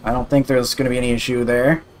green. I don't think there's going to be any issue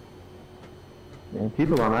there. Man,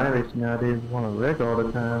 people on iRacing nowadays want to wreck all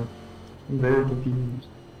the time. I'm very confused.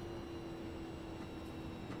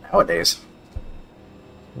 Nowadays.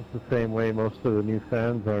 It's the same way most of the new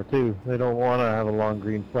fans are too. They don't want to have a long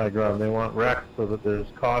green flag run. They want wrecks so that there's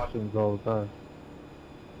cautions all the time.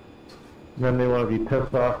 And then they want to be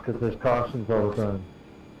pissed off because there's cautions all the time.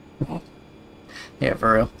 Yeah,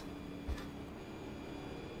 for real.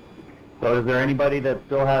 So is there anybody that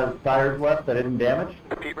still has tires left that isn't damaged?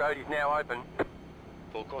 The pit road is now open.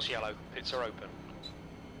 Full course yellow. Pits are open.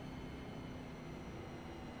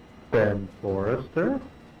 Ben Forrester?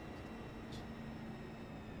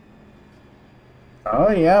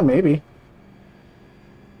 Oh, yeah, maybe.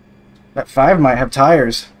 That 5 might have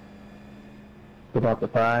tires. What about the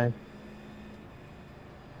 5?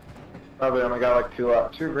 Probably only got like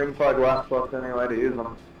two green flag laps left anyway to use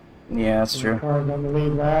them. Yeah, that's true. Cars on the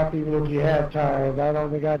lead lap, even if you have tires, I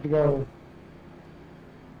don't think I have to go.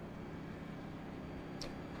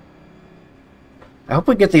 I hope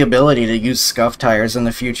we get the ability to use scuff tires in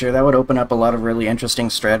the future. That would open up a lot of really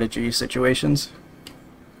interesting strategy situations.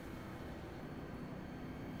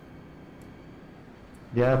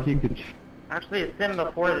 Yeah, if you could. Actually, a sim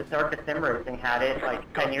before the start of sim racing had it,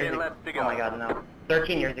 like 10 years ago. Oh my god, no.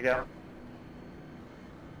 13 years ago.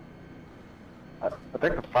 I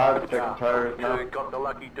think the 5 is taking tires now. Got the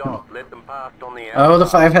lucky dog. Let them pass on the outside. Oh, the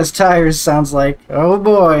 5 has tires, sounds like. Oh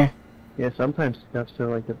boy. Yeah, sometimes stuff's sort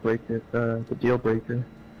of like the deal breaker.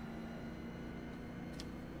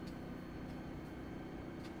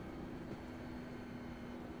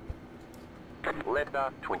 Letter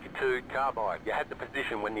 22 carbide. You had the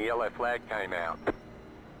position when the yellow flag came out.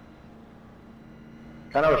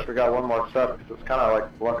 Kind of wish we got one more step because it's kind of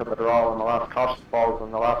like luck of the draw when the last caution falls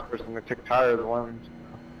and the last person to kick tires wins.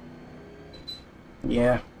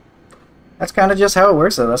 Yeah. That's kind of just how it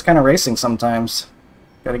works, though. That's kind of racing sometimes.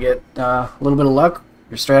 Gotta get a little bit of luck.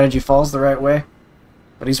 Your strategy falls the right way.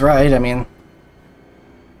 But he's right, I mean...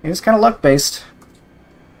 He's kind of luck-based.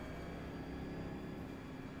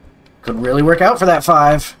 Could really work out for that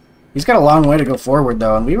 5. He's got a long way to go forward,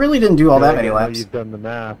 though, and we really didn't do all that many laps. You've done the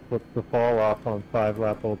math. What's the fall off on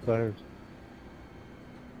 5-lap old tires?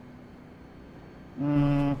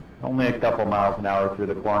 Only a couple miles an hour through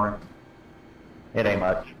the corner. It ain't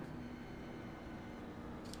much.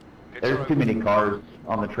 There's too many cars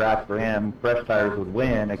on the track for him. Fresh tires would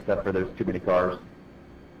win, except for there's too many cars.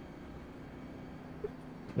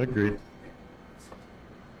 Agreed.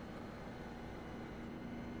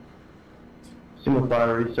 Single file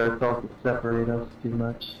restarts also separate us too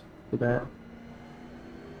much for that.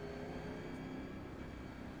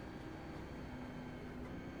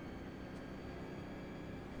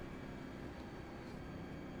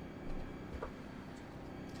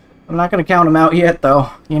 I'm not going to count him out yet, though.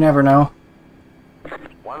 You never know.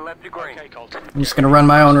 One lap to green. Okay, Colton. I'm just going to run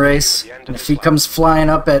my own race. And if he comes flying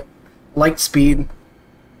up at light speed,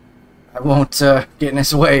 I won't get in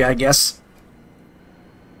his way, I guess.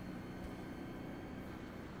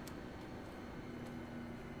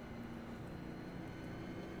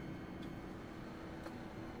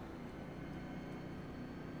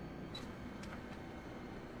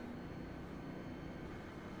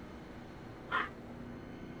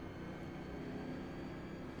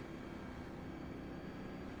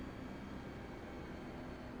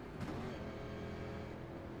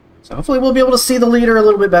 So hopefully we'll be able to see the leader a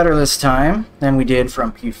little bit better this time than we did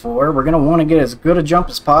from P4. We're going to want to get as good a jump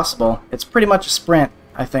as possible. It's pretty much a sprint,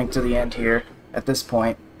 I think, to the end here at this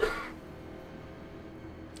point.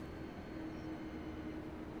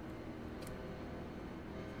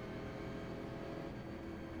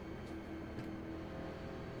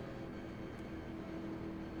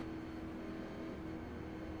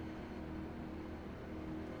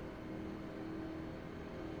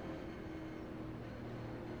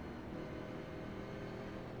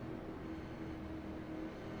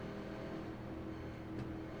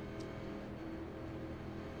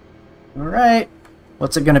 Alright,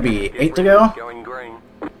 what's it gonna be? 8 to go? Going green.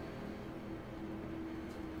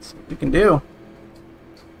 See what we can do.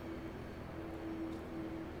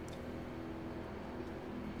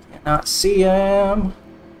 Cannot see him.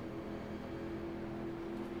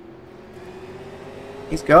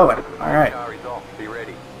 He's going. Alright. Car is off. Be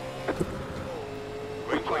ready.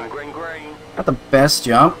 Green Green, green, green. Not the best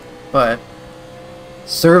jump, but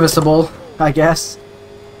serviceable, I guess.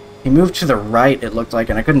 He moved to the right, it looked like,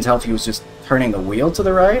 and I couldn't tell if he was just turning the wheel to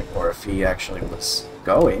the right or if he actually was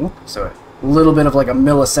going. So a little bit of like a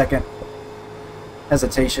millisecond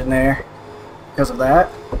hesitation there because of that.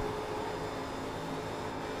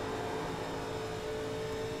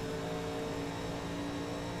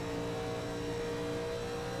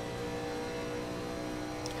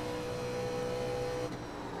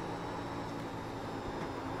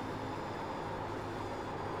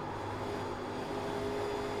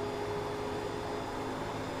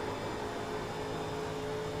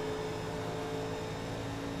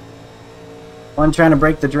 One trying to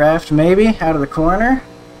break the draft, maybe, out of the corner.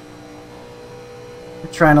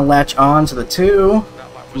 Trying to latch on to the two.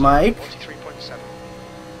 Mike.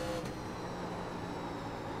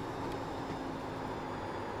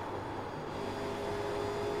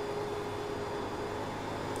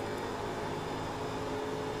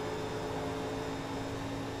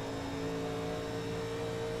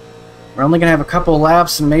 We're only going to have a couple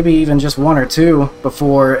laps and maybe even just one or two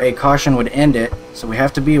before a caution would end it, so we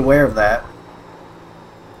have to be aware of that.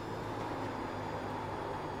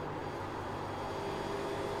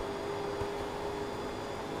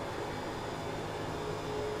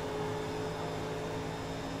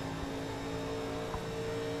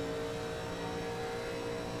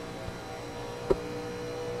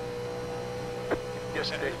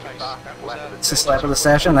 It's the slap of the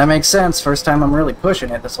session. That makes sense. First time I'm really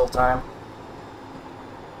pushing it this whole time.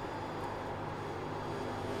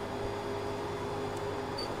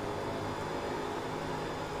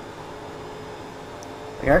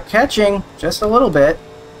 We are catching just a little bit.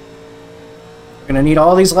 We're going to need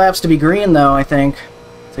all these laps to be green, though, I think,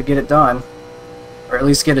 to get it done. Or at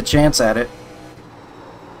least get a chance at it.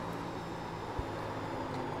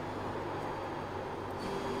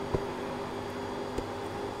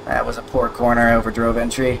 That was a poor corner. I overdrove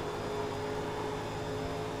entry.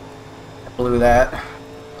 I blew that.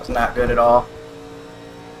 It was not good at all.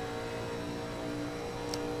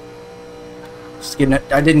 Just getting it,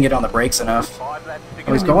 I didn't get on the brakes enough.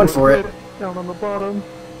 I was going for it. Down on the bottom.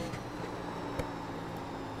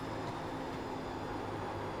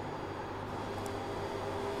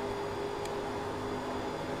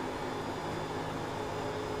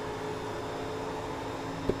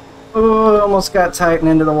 Oh, almost got tightened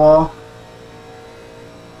into the wall.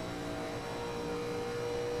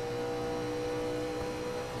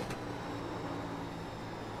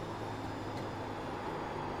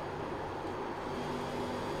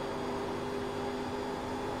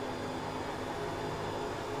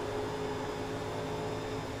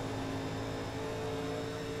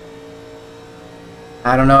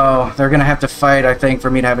 I don't know. They're gonna have to fight, I think, for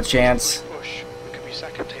me to have a chance.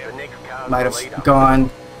 Might have gone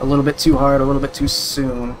a little bit too hard, a little bit too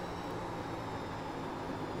soon.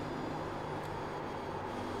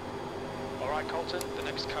 Alright, Colton, the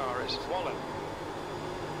next car is Wallen.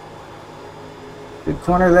 Good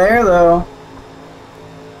corner there, though.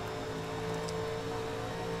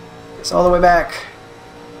 It's all the way back.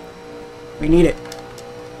 We need it.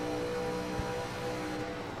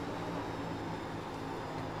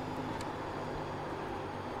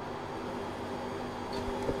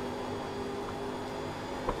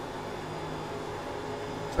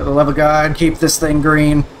 For the love of God, keep this thing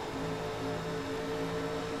green.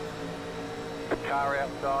 Car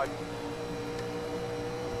outside.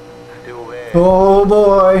 Still there. Oh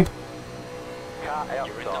boy. Car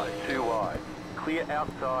outside, too wide. Clear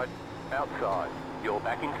outside, outside. You're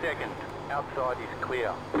back in second. Outside is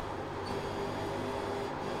clear.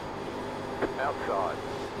 Outside.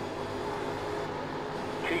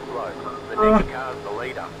 Keep low. The next car's the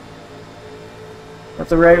leader. At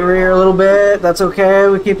the right rear a little bit. That's okay.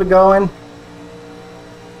 We keep it going.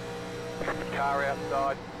 Car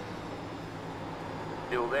outside.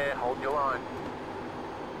 Still there. Hold your line.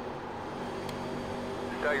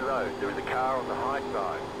 Stay low. There is a car on the high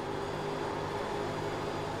side.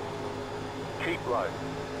 Keep low.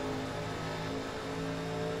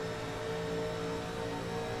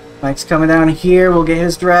 Mike's coming down here. We'll get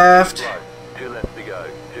his draft. Keep low. 2 left to go.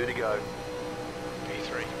 2 to go.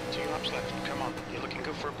 P3, 2 laps left. Come on, you're looking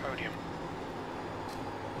good for a podium.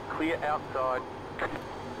 Clear outside.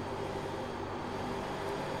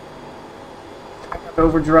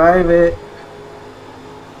 Overdrive it.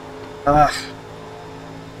 Ugh.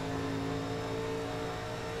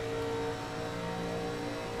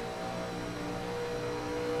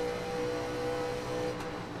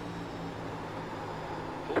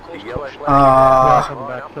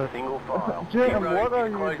 Single file. Jim, what are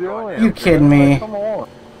you doing? You kidding me? Come on.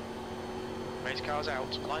 Pace car's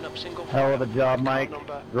out. Line up single file. Hell of a job, Mike.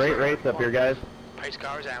 Great race up here, guys. Pace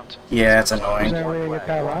car is out. Yeah, it's annoying. Never really get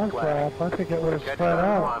that last lap. I think it would have spread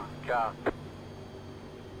out. That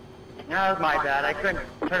was my bad. I couldn't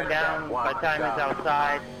turn down by the time it was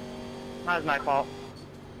outside. That was my fault.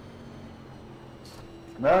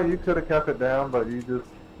 No, you could have kept it down, but you just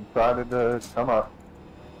decided to come up.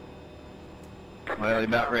 Well, he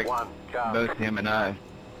about wrecked both him and I a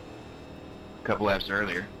couple laps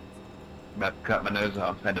earlier. About to cut my nose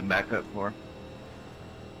off. Had to back up for him.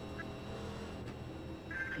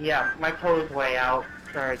 Yeah, my toe's way out.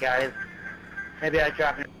 Sorry, guys. Maybe I was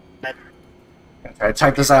driving over my head. Alright,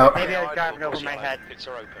 type this out. Maybe I was driving over my head. Pits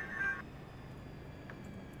are open.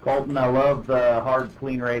 Colton, I love the hard,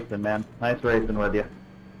 clean racing, man. Nice racing with you.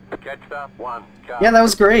 Yeah, that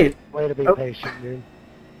was great. Way to be Oh. patient, dude.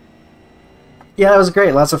 Yeah, that was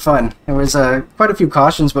great. Lots of fun. There was quite a few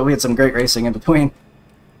cautions, but we had some great racing in between.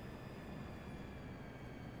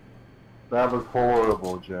 That was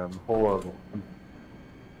horrible, Jim. Horrible.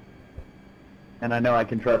 And I know I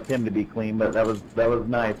can trust him to be clean, but that was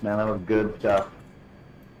nice, man. That was good stuff.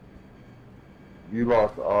 You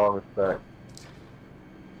lost all respect.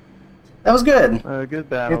 That was good. Good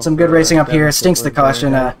battle. Had some good racing up here. Stinks the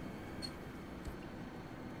caution.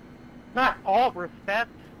 Not all respect.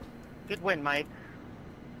 Good win, Mike.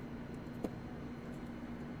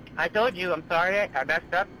 I told you, I'm sorry, I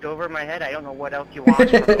messed up, go over my head, I don't know what else you want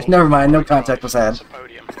from me. Never mind, no contact was had.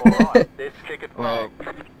 Well,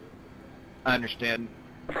 I understand.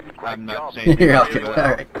 I'm not saying You're people okay. do it.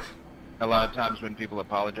 Alright. A lot of times when people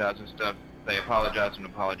apologize and stuff, they apologize and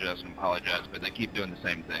apologize and apologize, but they keep doing the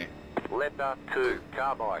same thing. Letter 2,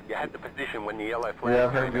 carbide. You had the position when the yellow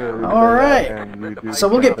flag Yeah, came good. out. Alright. So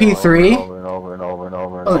we'll get P3. Over and over and over and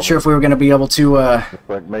over and Wasn't sure if we were going to be able to Just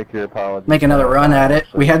like make your apology. make another run at it.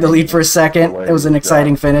 We had the lead for a second. It was an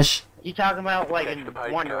exciting finish. You talking about like in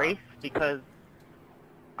one race? Because,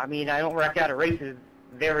 I mean, I don't wreck out of races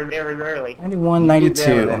very, very rarely. 91,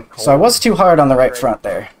 92. So I was too hard on the right front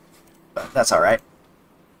there. But that's alright.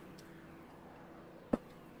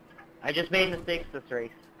 I just made mistakes this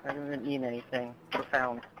race. I didn't mean anything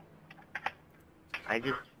profound. I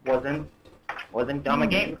just wasn't dumb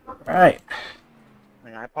again. Alright.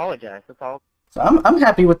 And I apologize. That's all. So I'm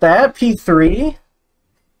happy with that. P3.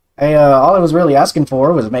 All I was really asking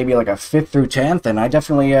for was maybe like a 5th through 10th, and I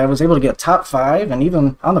definitely was able to get top 5 and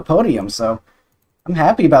even on the podium, so I'm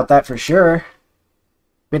happy about that for sure.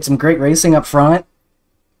 We had some great racing up front.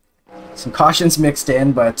 Some cautions mixed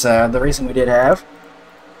in, but the racing we did have,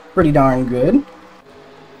 pretty darn good.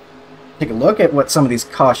 Take a look at what some of these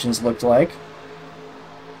cautions looked like.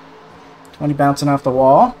 20 bouncing off the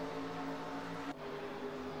wall.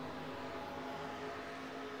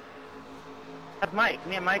 That's Mike.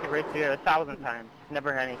 Me and Mike have raced together 1,000 times.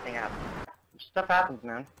 Never had anything happen. Stuff happens,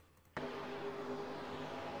 man.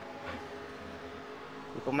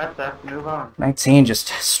 People mess up, move on. 19 just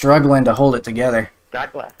struggling to hold it together.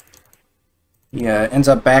 God bless. He ends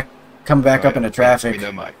up coming back up into traffic, We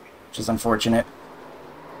know Mike. which is unfortunate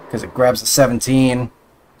because it grabs the 17.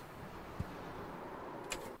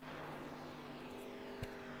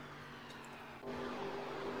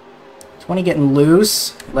 Twenty getting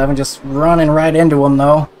loose. 11 just running right into him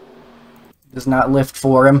though. Does not lift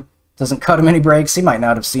for him. Doesn't cut him any brakes. He might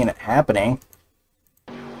not have seen it happening.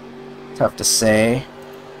 Tough to say.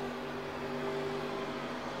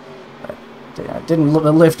 But, didn't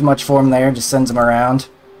lift much for him there. Just sends him around.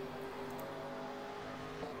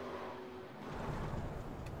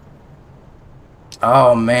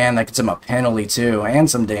 Oh man, that gets him a penalty too, and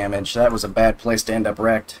some damage. That was a bad place to end up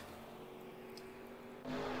wrecked.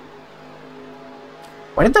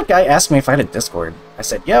 Why did that guy ask me if I had a Discord? I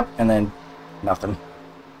said, yep, and then nothing.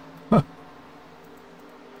 Huh. I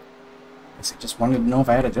guess he just wanted to know if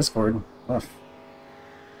I had a Discord. Ugh.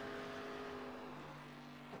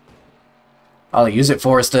 All I use it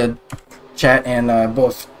for is to chat in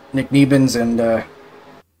both Nick Nebens and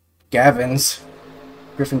Gavin's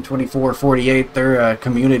Griffin2448, their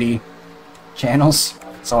community channels.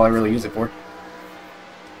 That's all I really use it for.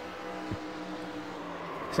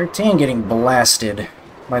 13 getting blasted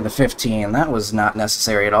by the 15. That was not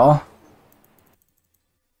necessary at all.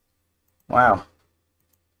 Wow.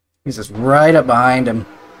 He's just right up behind him.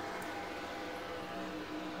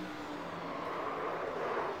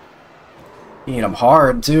 He hit him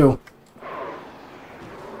hard, too.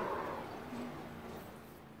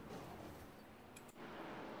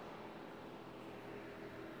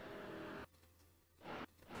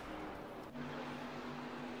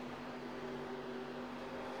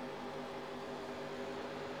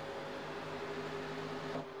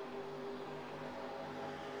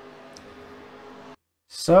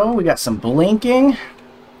 So we got some blinking.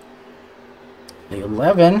 The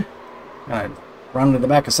 11. Gonna run to the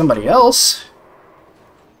back of somebody else.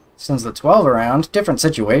 Sends the 12 around. Different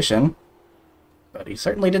situation. But he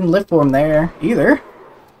certainly didn't lift for him there either.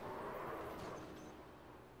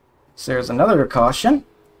 So there's another caution.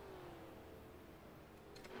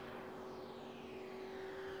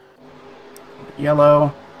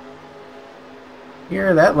 Yellow.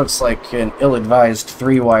 Here, that looks like an ill-advised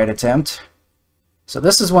 3-wide attempt. So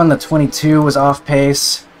this is when the 22 was off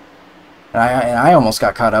pace. And I almost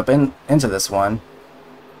got caught up into this one.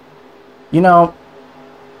 You know,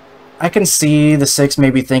 I can see the 6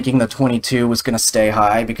 maybe thinking the 22 was going to stay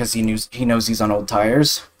high because he knows he's on old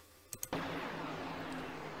tires.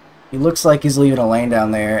 He looks like he's leaving a lane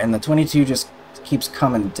down there, and the 22 just keeps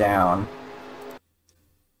coming down.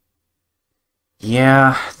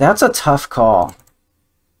 Yeah, that's a tough call.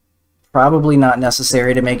 Probably not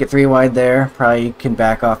necessary to make it 3 wide there. Probably can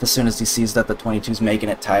back off as soon as he sees that the 22's making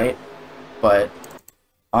it tight. But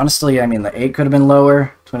honestly, I mean, the 8 could have been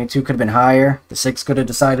lower, 22 could have been higher, the 6 could have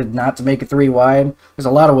decided not to make it 3 wide. There's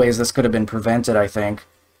a lot of ways this could have been prevented, I think.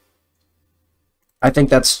 I think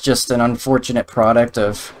that's just an unfortunate product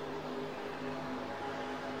of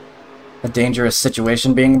a dangerous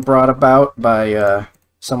situation being brought about by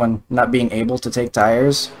someone not being able to take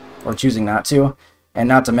tires or choosing not to. And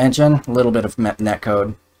not to mention, a little bit of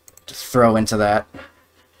netcode to throw into that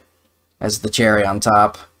as the cherry on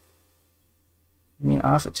top. I mean,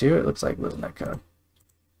 off it too, it looks like little netcode.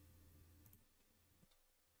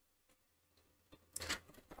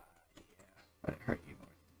 But it hurt you.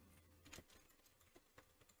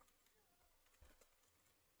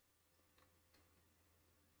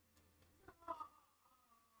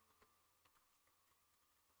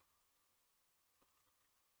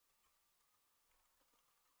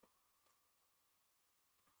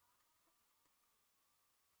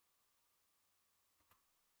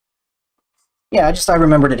 Yeah, I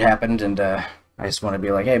remembered it happened, and I just want to be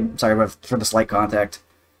like, hey, sorry for the slight contact.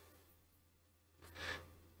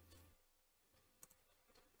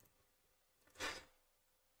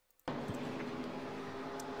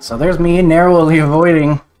 So there's me narrowly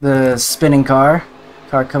avoiding the spinning car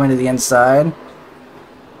coming to the inside.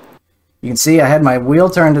 You can see I had my wheel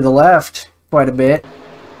turned to the left quite a bit,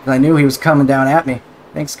 and I knew he was coming down at me.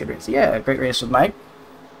 Thanks, good race. Yeah, great race with Mike.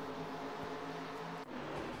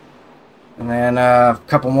 And then a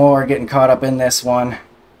couple more getting caught up in this one.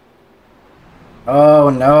 Oh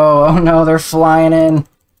no, they're flying in.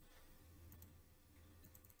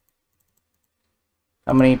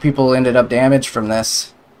 How many people ended up damaged from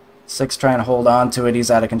this? 6 trying to hold on to it, he's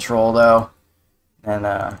out of control though.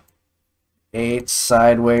 And 8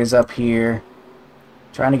 sideways up here.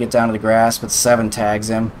 Trying to get down to the grass, but 7 tags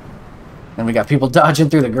him. Then we got people dodging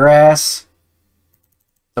through the grass.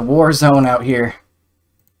 The war zone out here.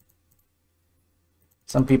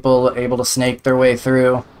 Some people able to snake their way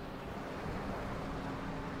through.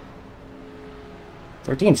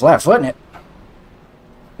 13 flat footing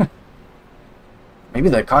it. Maybe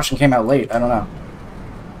the caution came out late, I don't know.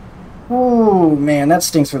 Ooh, man, that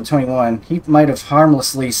stinks for the 21. He might have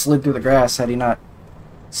harmlessly slid through the grass had he not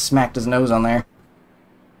smacked his nose on there.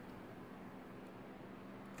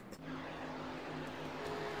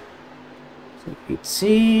 So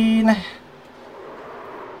 18.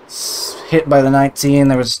 Hit by the 19.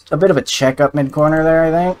 There was a bit of a check up mid-corner there,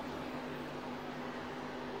 I think.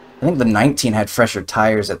 I think the 19 had fresher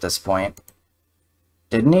tires at this point.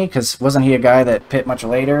 Didn't he? Because wasn't he a guy that pit much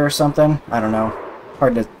later or something? I don't know.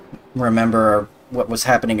 Hard to remember what was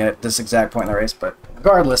happening at this exact point in the race, but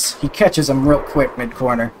regardless, he catches him real quick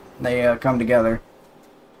mid-corner. They come together.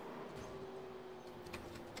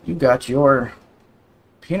 You got your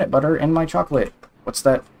peanut butter in my chocolate. What's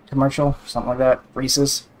that commercial? Something like that?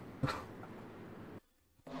 Reese's?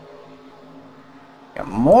 Got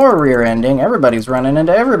more rear ending. Everybody's running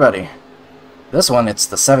into everybody. This one, it's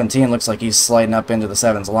the 17. Looks like he's sliding up into the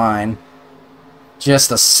 7's line. Just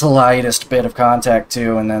the slightest bit of contact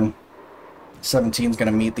too, and then 17's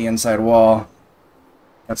gonna meet the inside wall.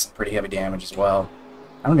 That's some pretty heavy damage as well.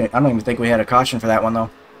 I don't even think we had a caution for that one though.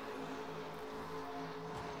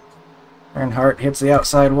 Earnhardt hits the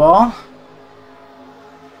outside wall.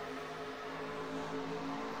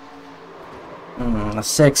 The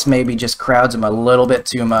 6 maybe just crowds him a little bit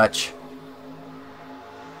too much.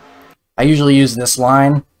 I usually use this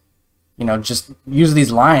line, you know, just use these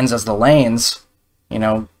lines as the lanes. You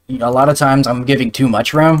know, a lot of times I'm giving too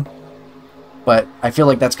much room, but I feel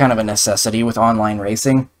like that's kind of a necessity with online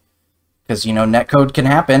racing. Because, you know, netcode can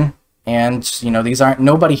happen, and, you know, these aren't,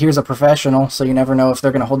 nobody here's a professional, so you never know if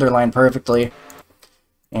they're going to hold their line perfectly.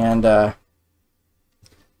 And,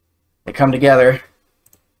 They come together.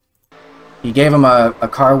 He gave him a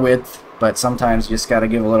car width, but sometimes you just got to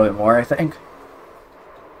give a little bit more, I think.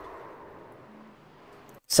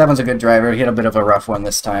 7's a good driver. He had a bit of a rough one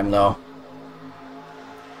this time, though.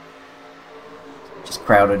 Just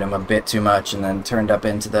crowded him a bit too much and then turned up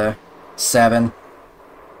into the 7.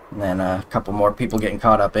 And then a couple more people getting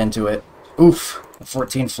caught up into it. Oof, the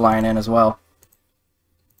 14 flying in as well.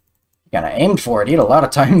 He kind of aimed for it. He had a lot of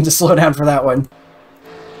time to slow down for that one.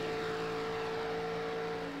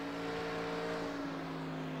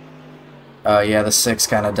 Yeah, the 6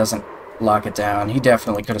 kind of doesn't lock it down. He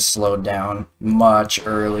definitely could have slowed down much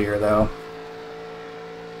earlier, though.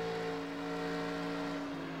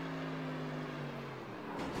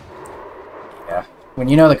 Yeah, when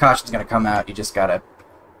you know the caution's going to come out, you just got to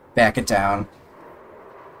back it down.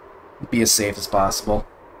 Be as safe as possible.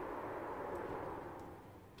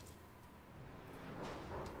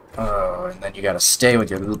 Oh, and then you got to stay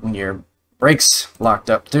with your brakes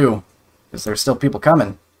locked up, too, because there's still people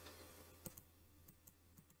coming.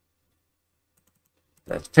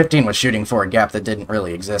 The 15 was shooting for a gap that didn't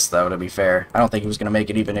really exist, though, to be fair. I don't think he was going to make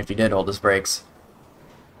it even if he did hold his brakes.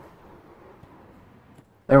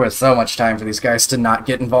 There was so much time for these guys to not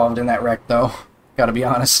get involved in that wreck, though. Gotta be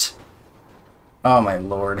honest. Oh, my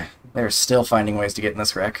lord. They're still finding ways to get in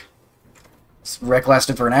this wreck. This wreck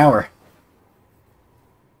lasted for an hour.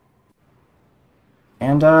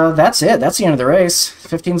 And that's it. That's the end of the race.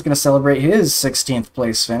 15's going to celebrate his 16th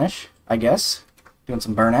place finish, I guess. Doing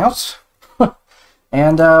some burnouts.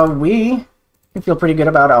 And we can feel pretty good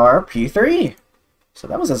about our P3. So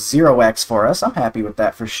that was a 0x for us. I'm happy with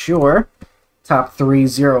that for sure. Top 3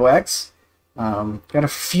 0x. Got a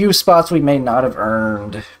few spots we may not have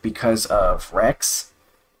earned because of wrecks.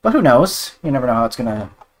 But who knows? You never know how it's going to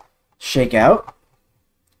shake out.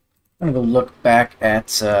 I'm going to go look back at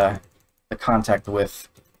the contact with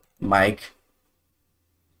Mike.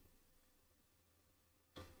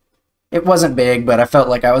 It wasn't big, but I felt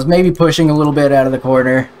like I was maybe pushing a little bit out of the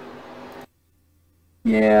corner.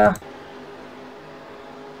 Yeah.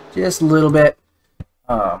 Just a little bit.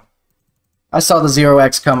 I saw the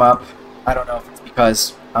 0x come up. I don't know if it's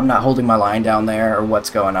because I'm not holding my line down there or what's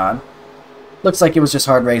going on. Looks like it was just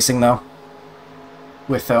hard racing, though.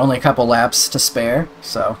 With only a couple laps to spare,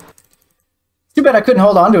 so... Too bad I couldn't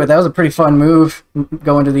hold on to it. That was a pretty fun move,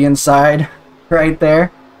 going to the inside right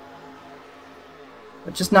there.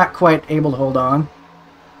 But just not quite able to hold on.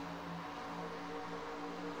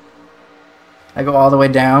 I go all the way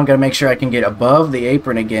down. Got to make sure I can get above the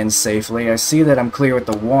apron again safely. I see that I'm clear with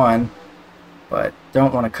the 1, but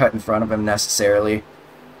don't want to cut in front of him necessarily.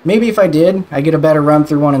 Maybe if I did, I get a better run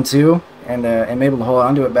through 1 and 2, and am able to hold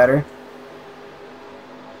on to it better.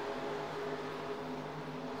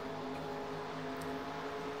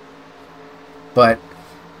 But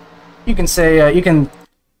you can say you can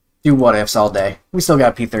do what ifs all day. We still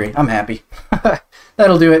got P3. I'm happy.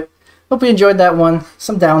 That'll do it. Hope you enjoyed that one.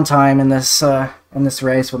 Some downtime in this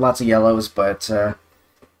race with lots of yellows, but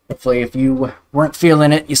hopefully if you weren't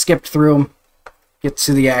feeling it, you skipped through them, get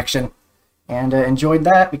to the action, and enjoyed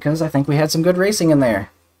that because I think we had some good racing in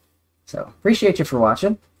there. So appreciate you for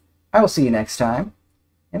watching. I will see you next time,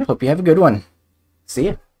 and I hope you have a good one. See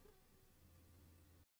ya.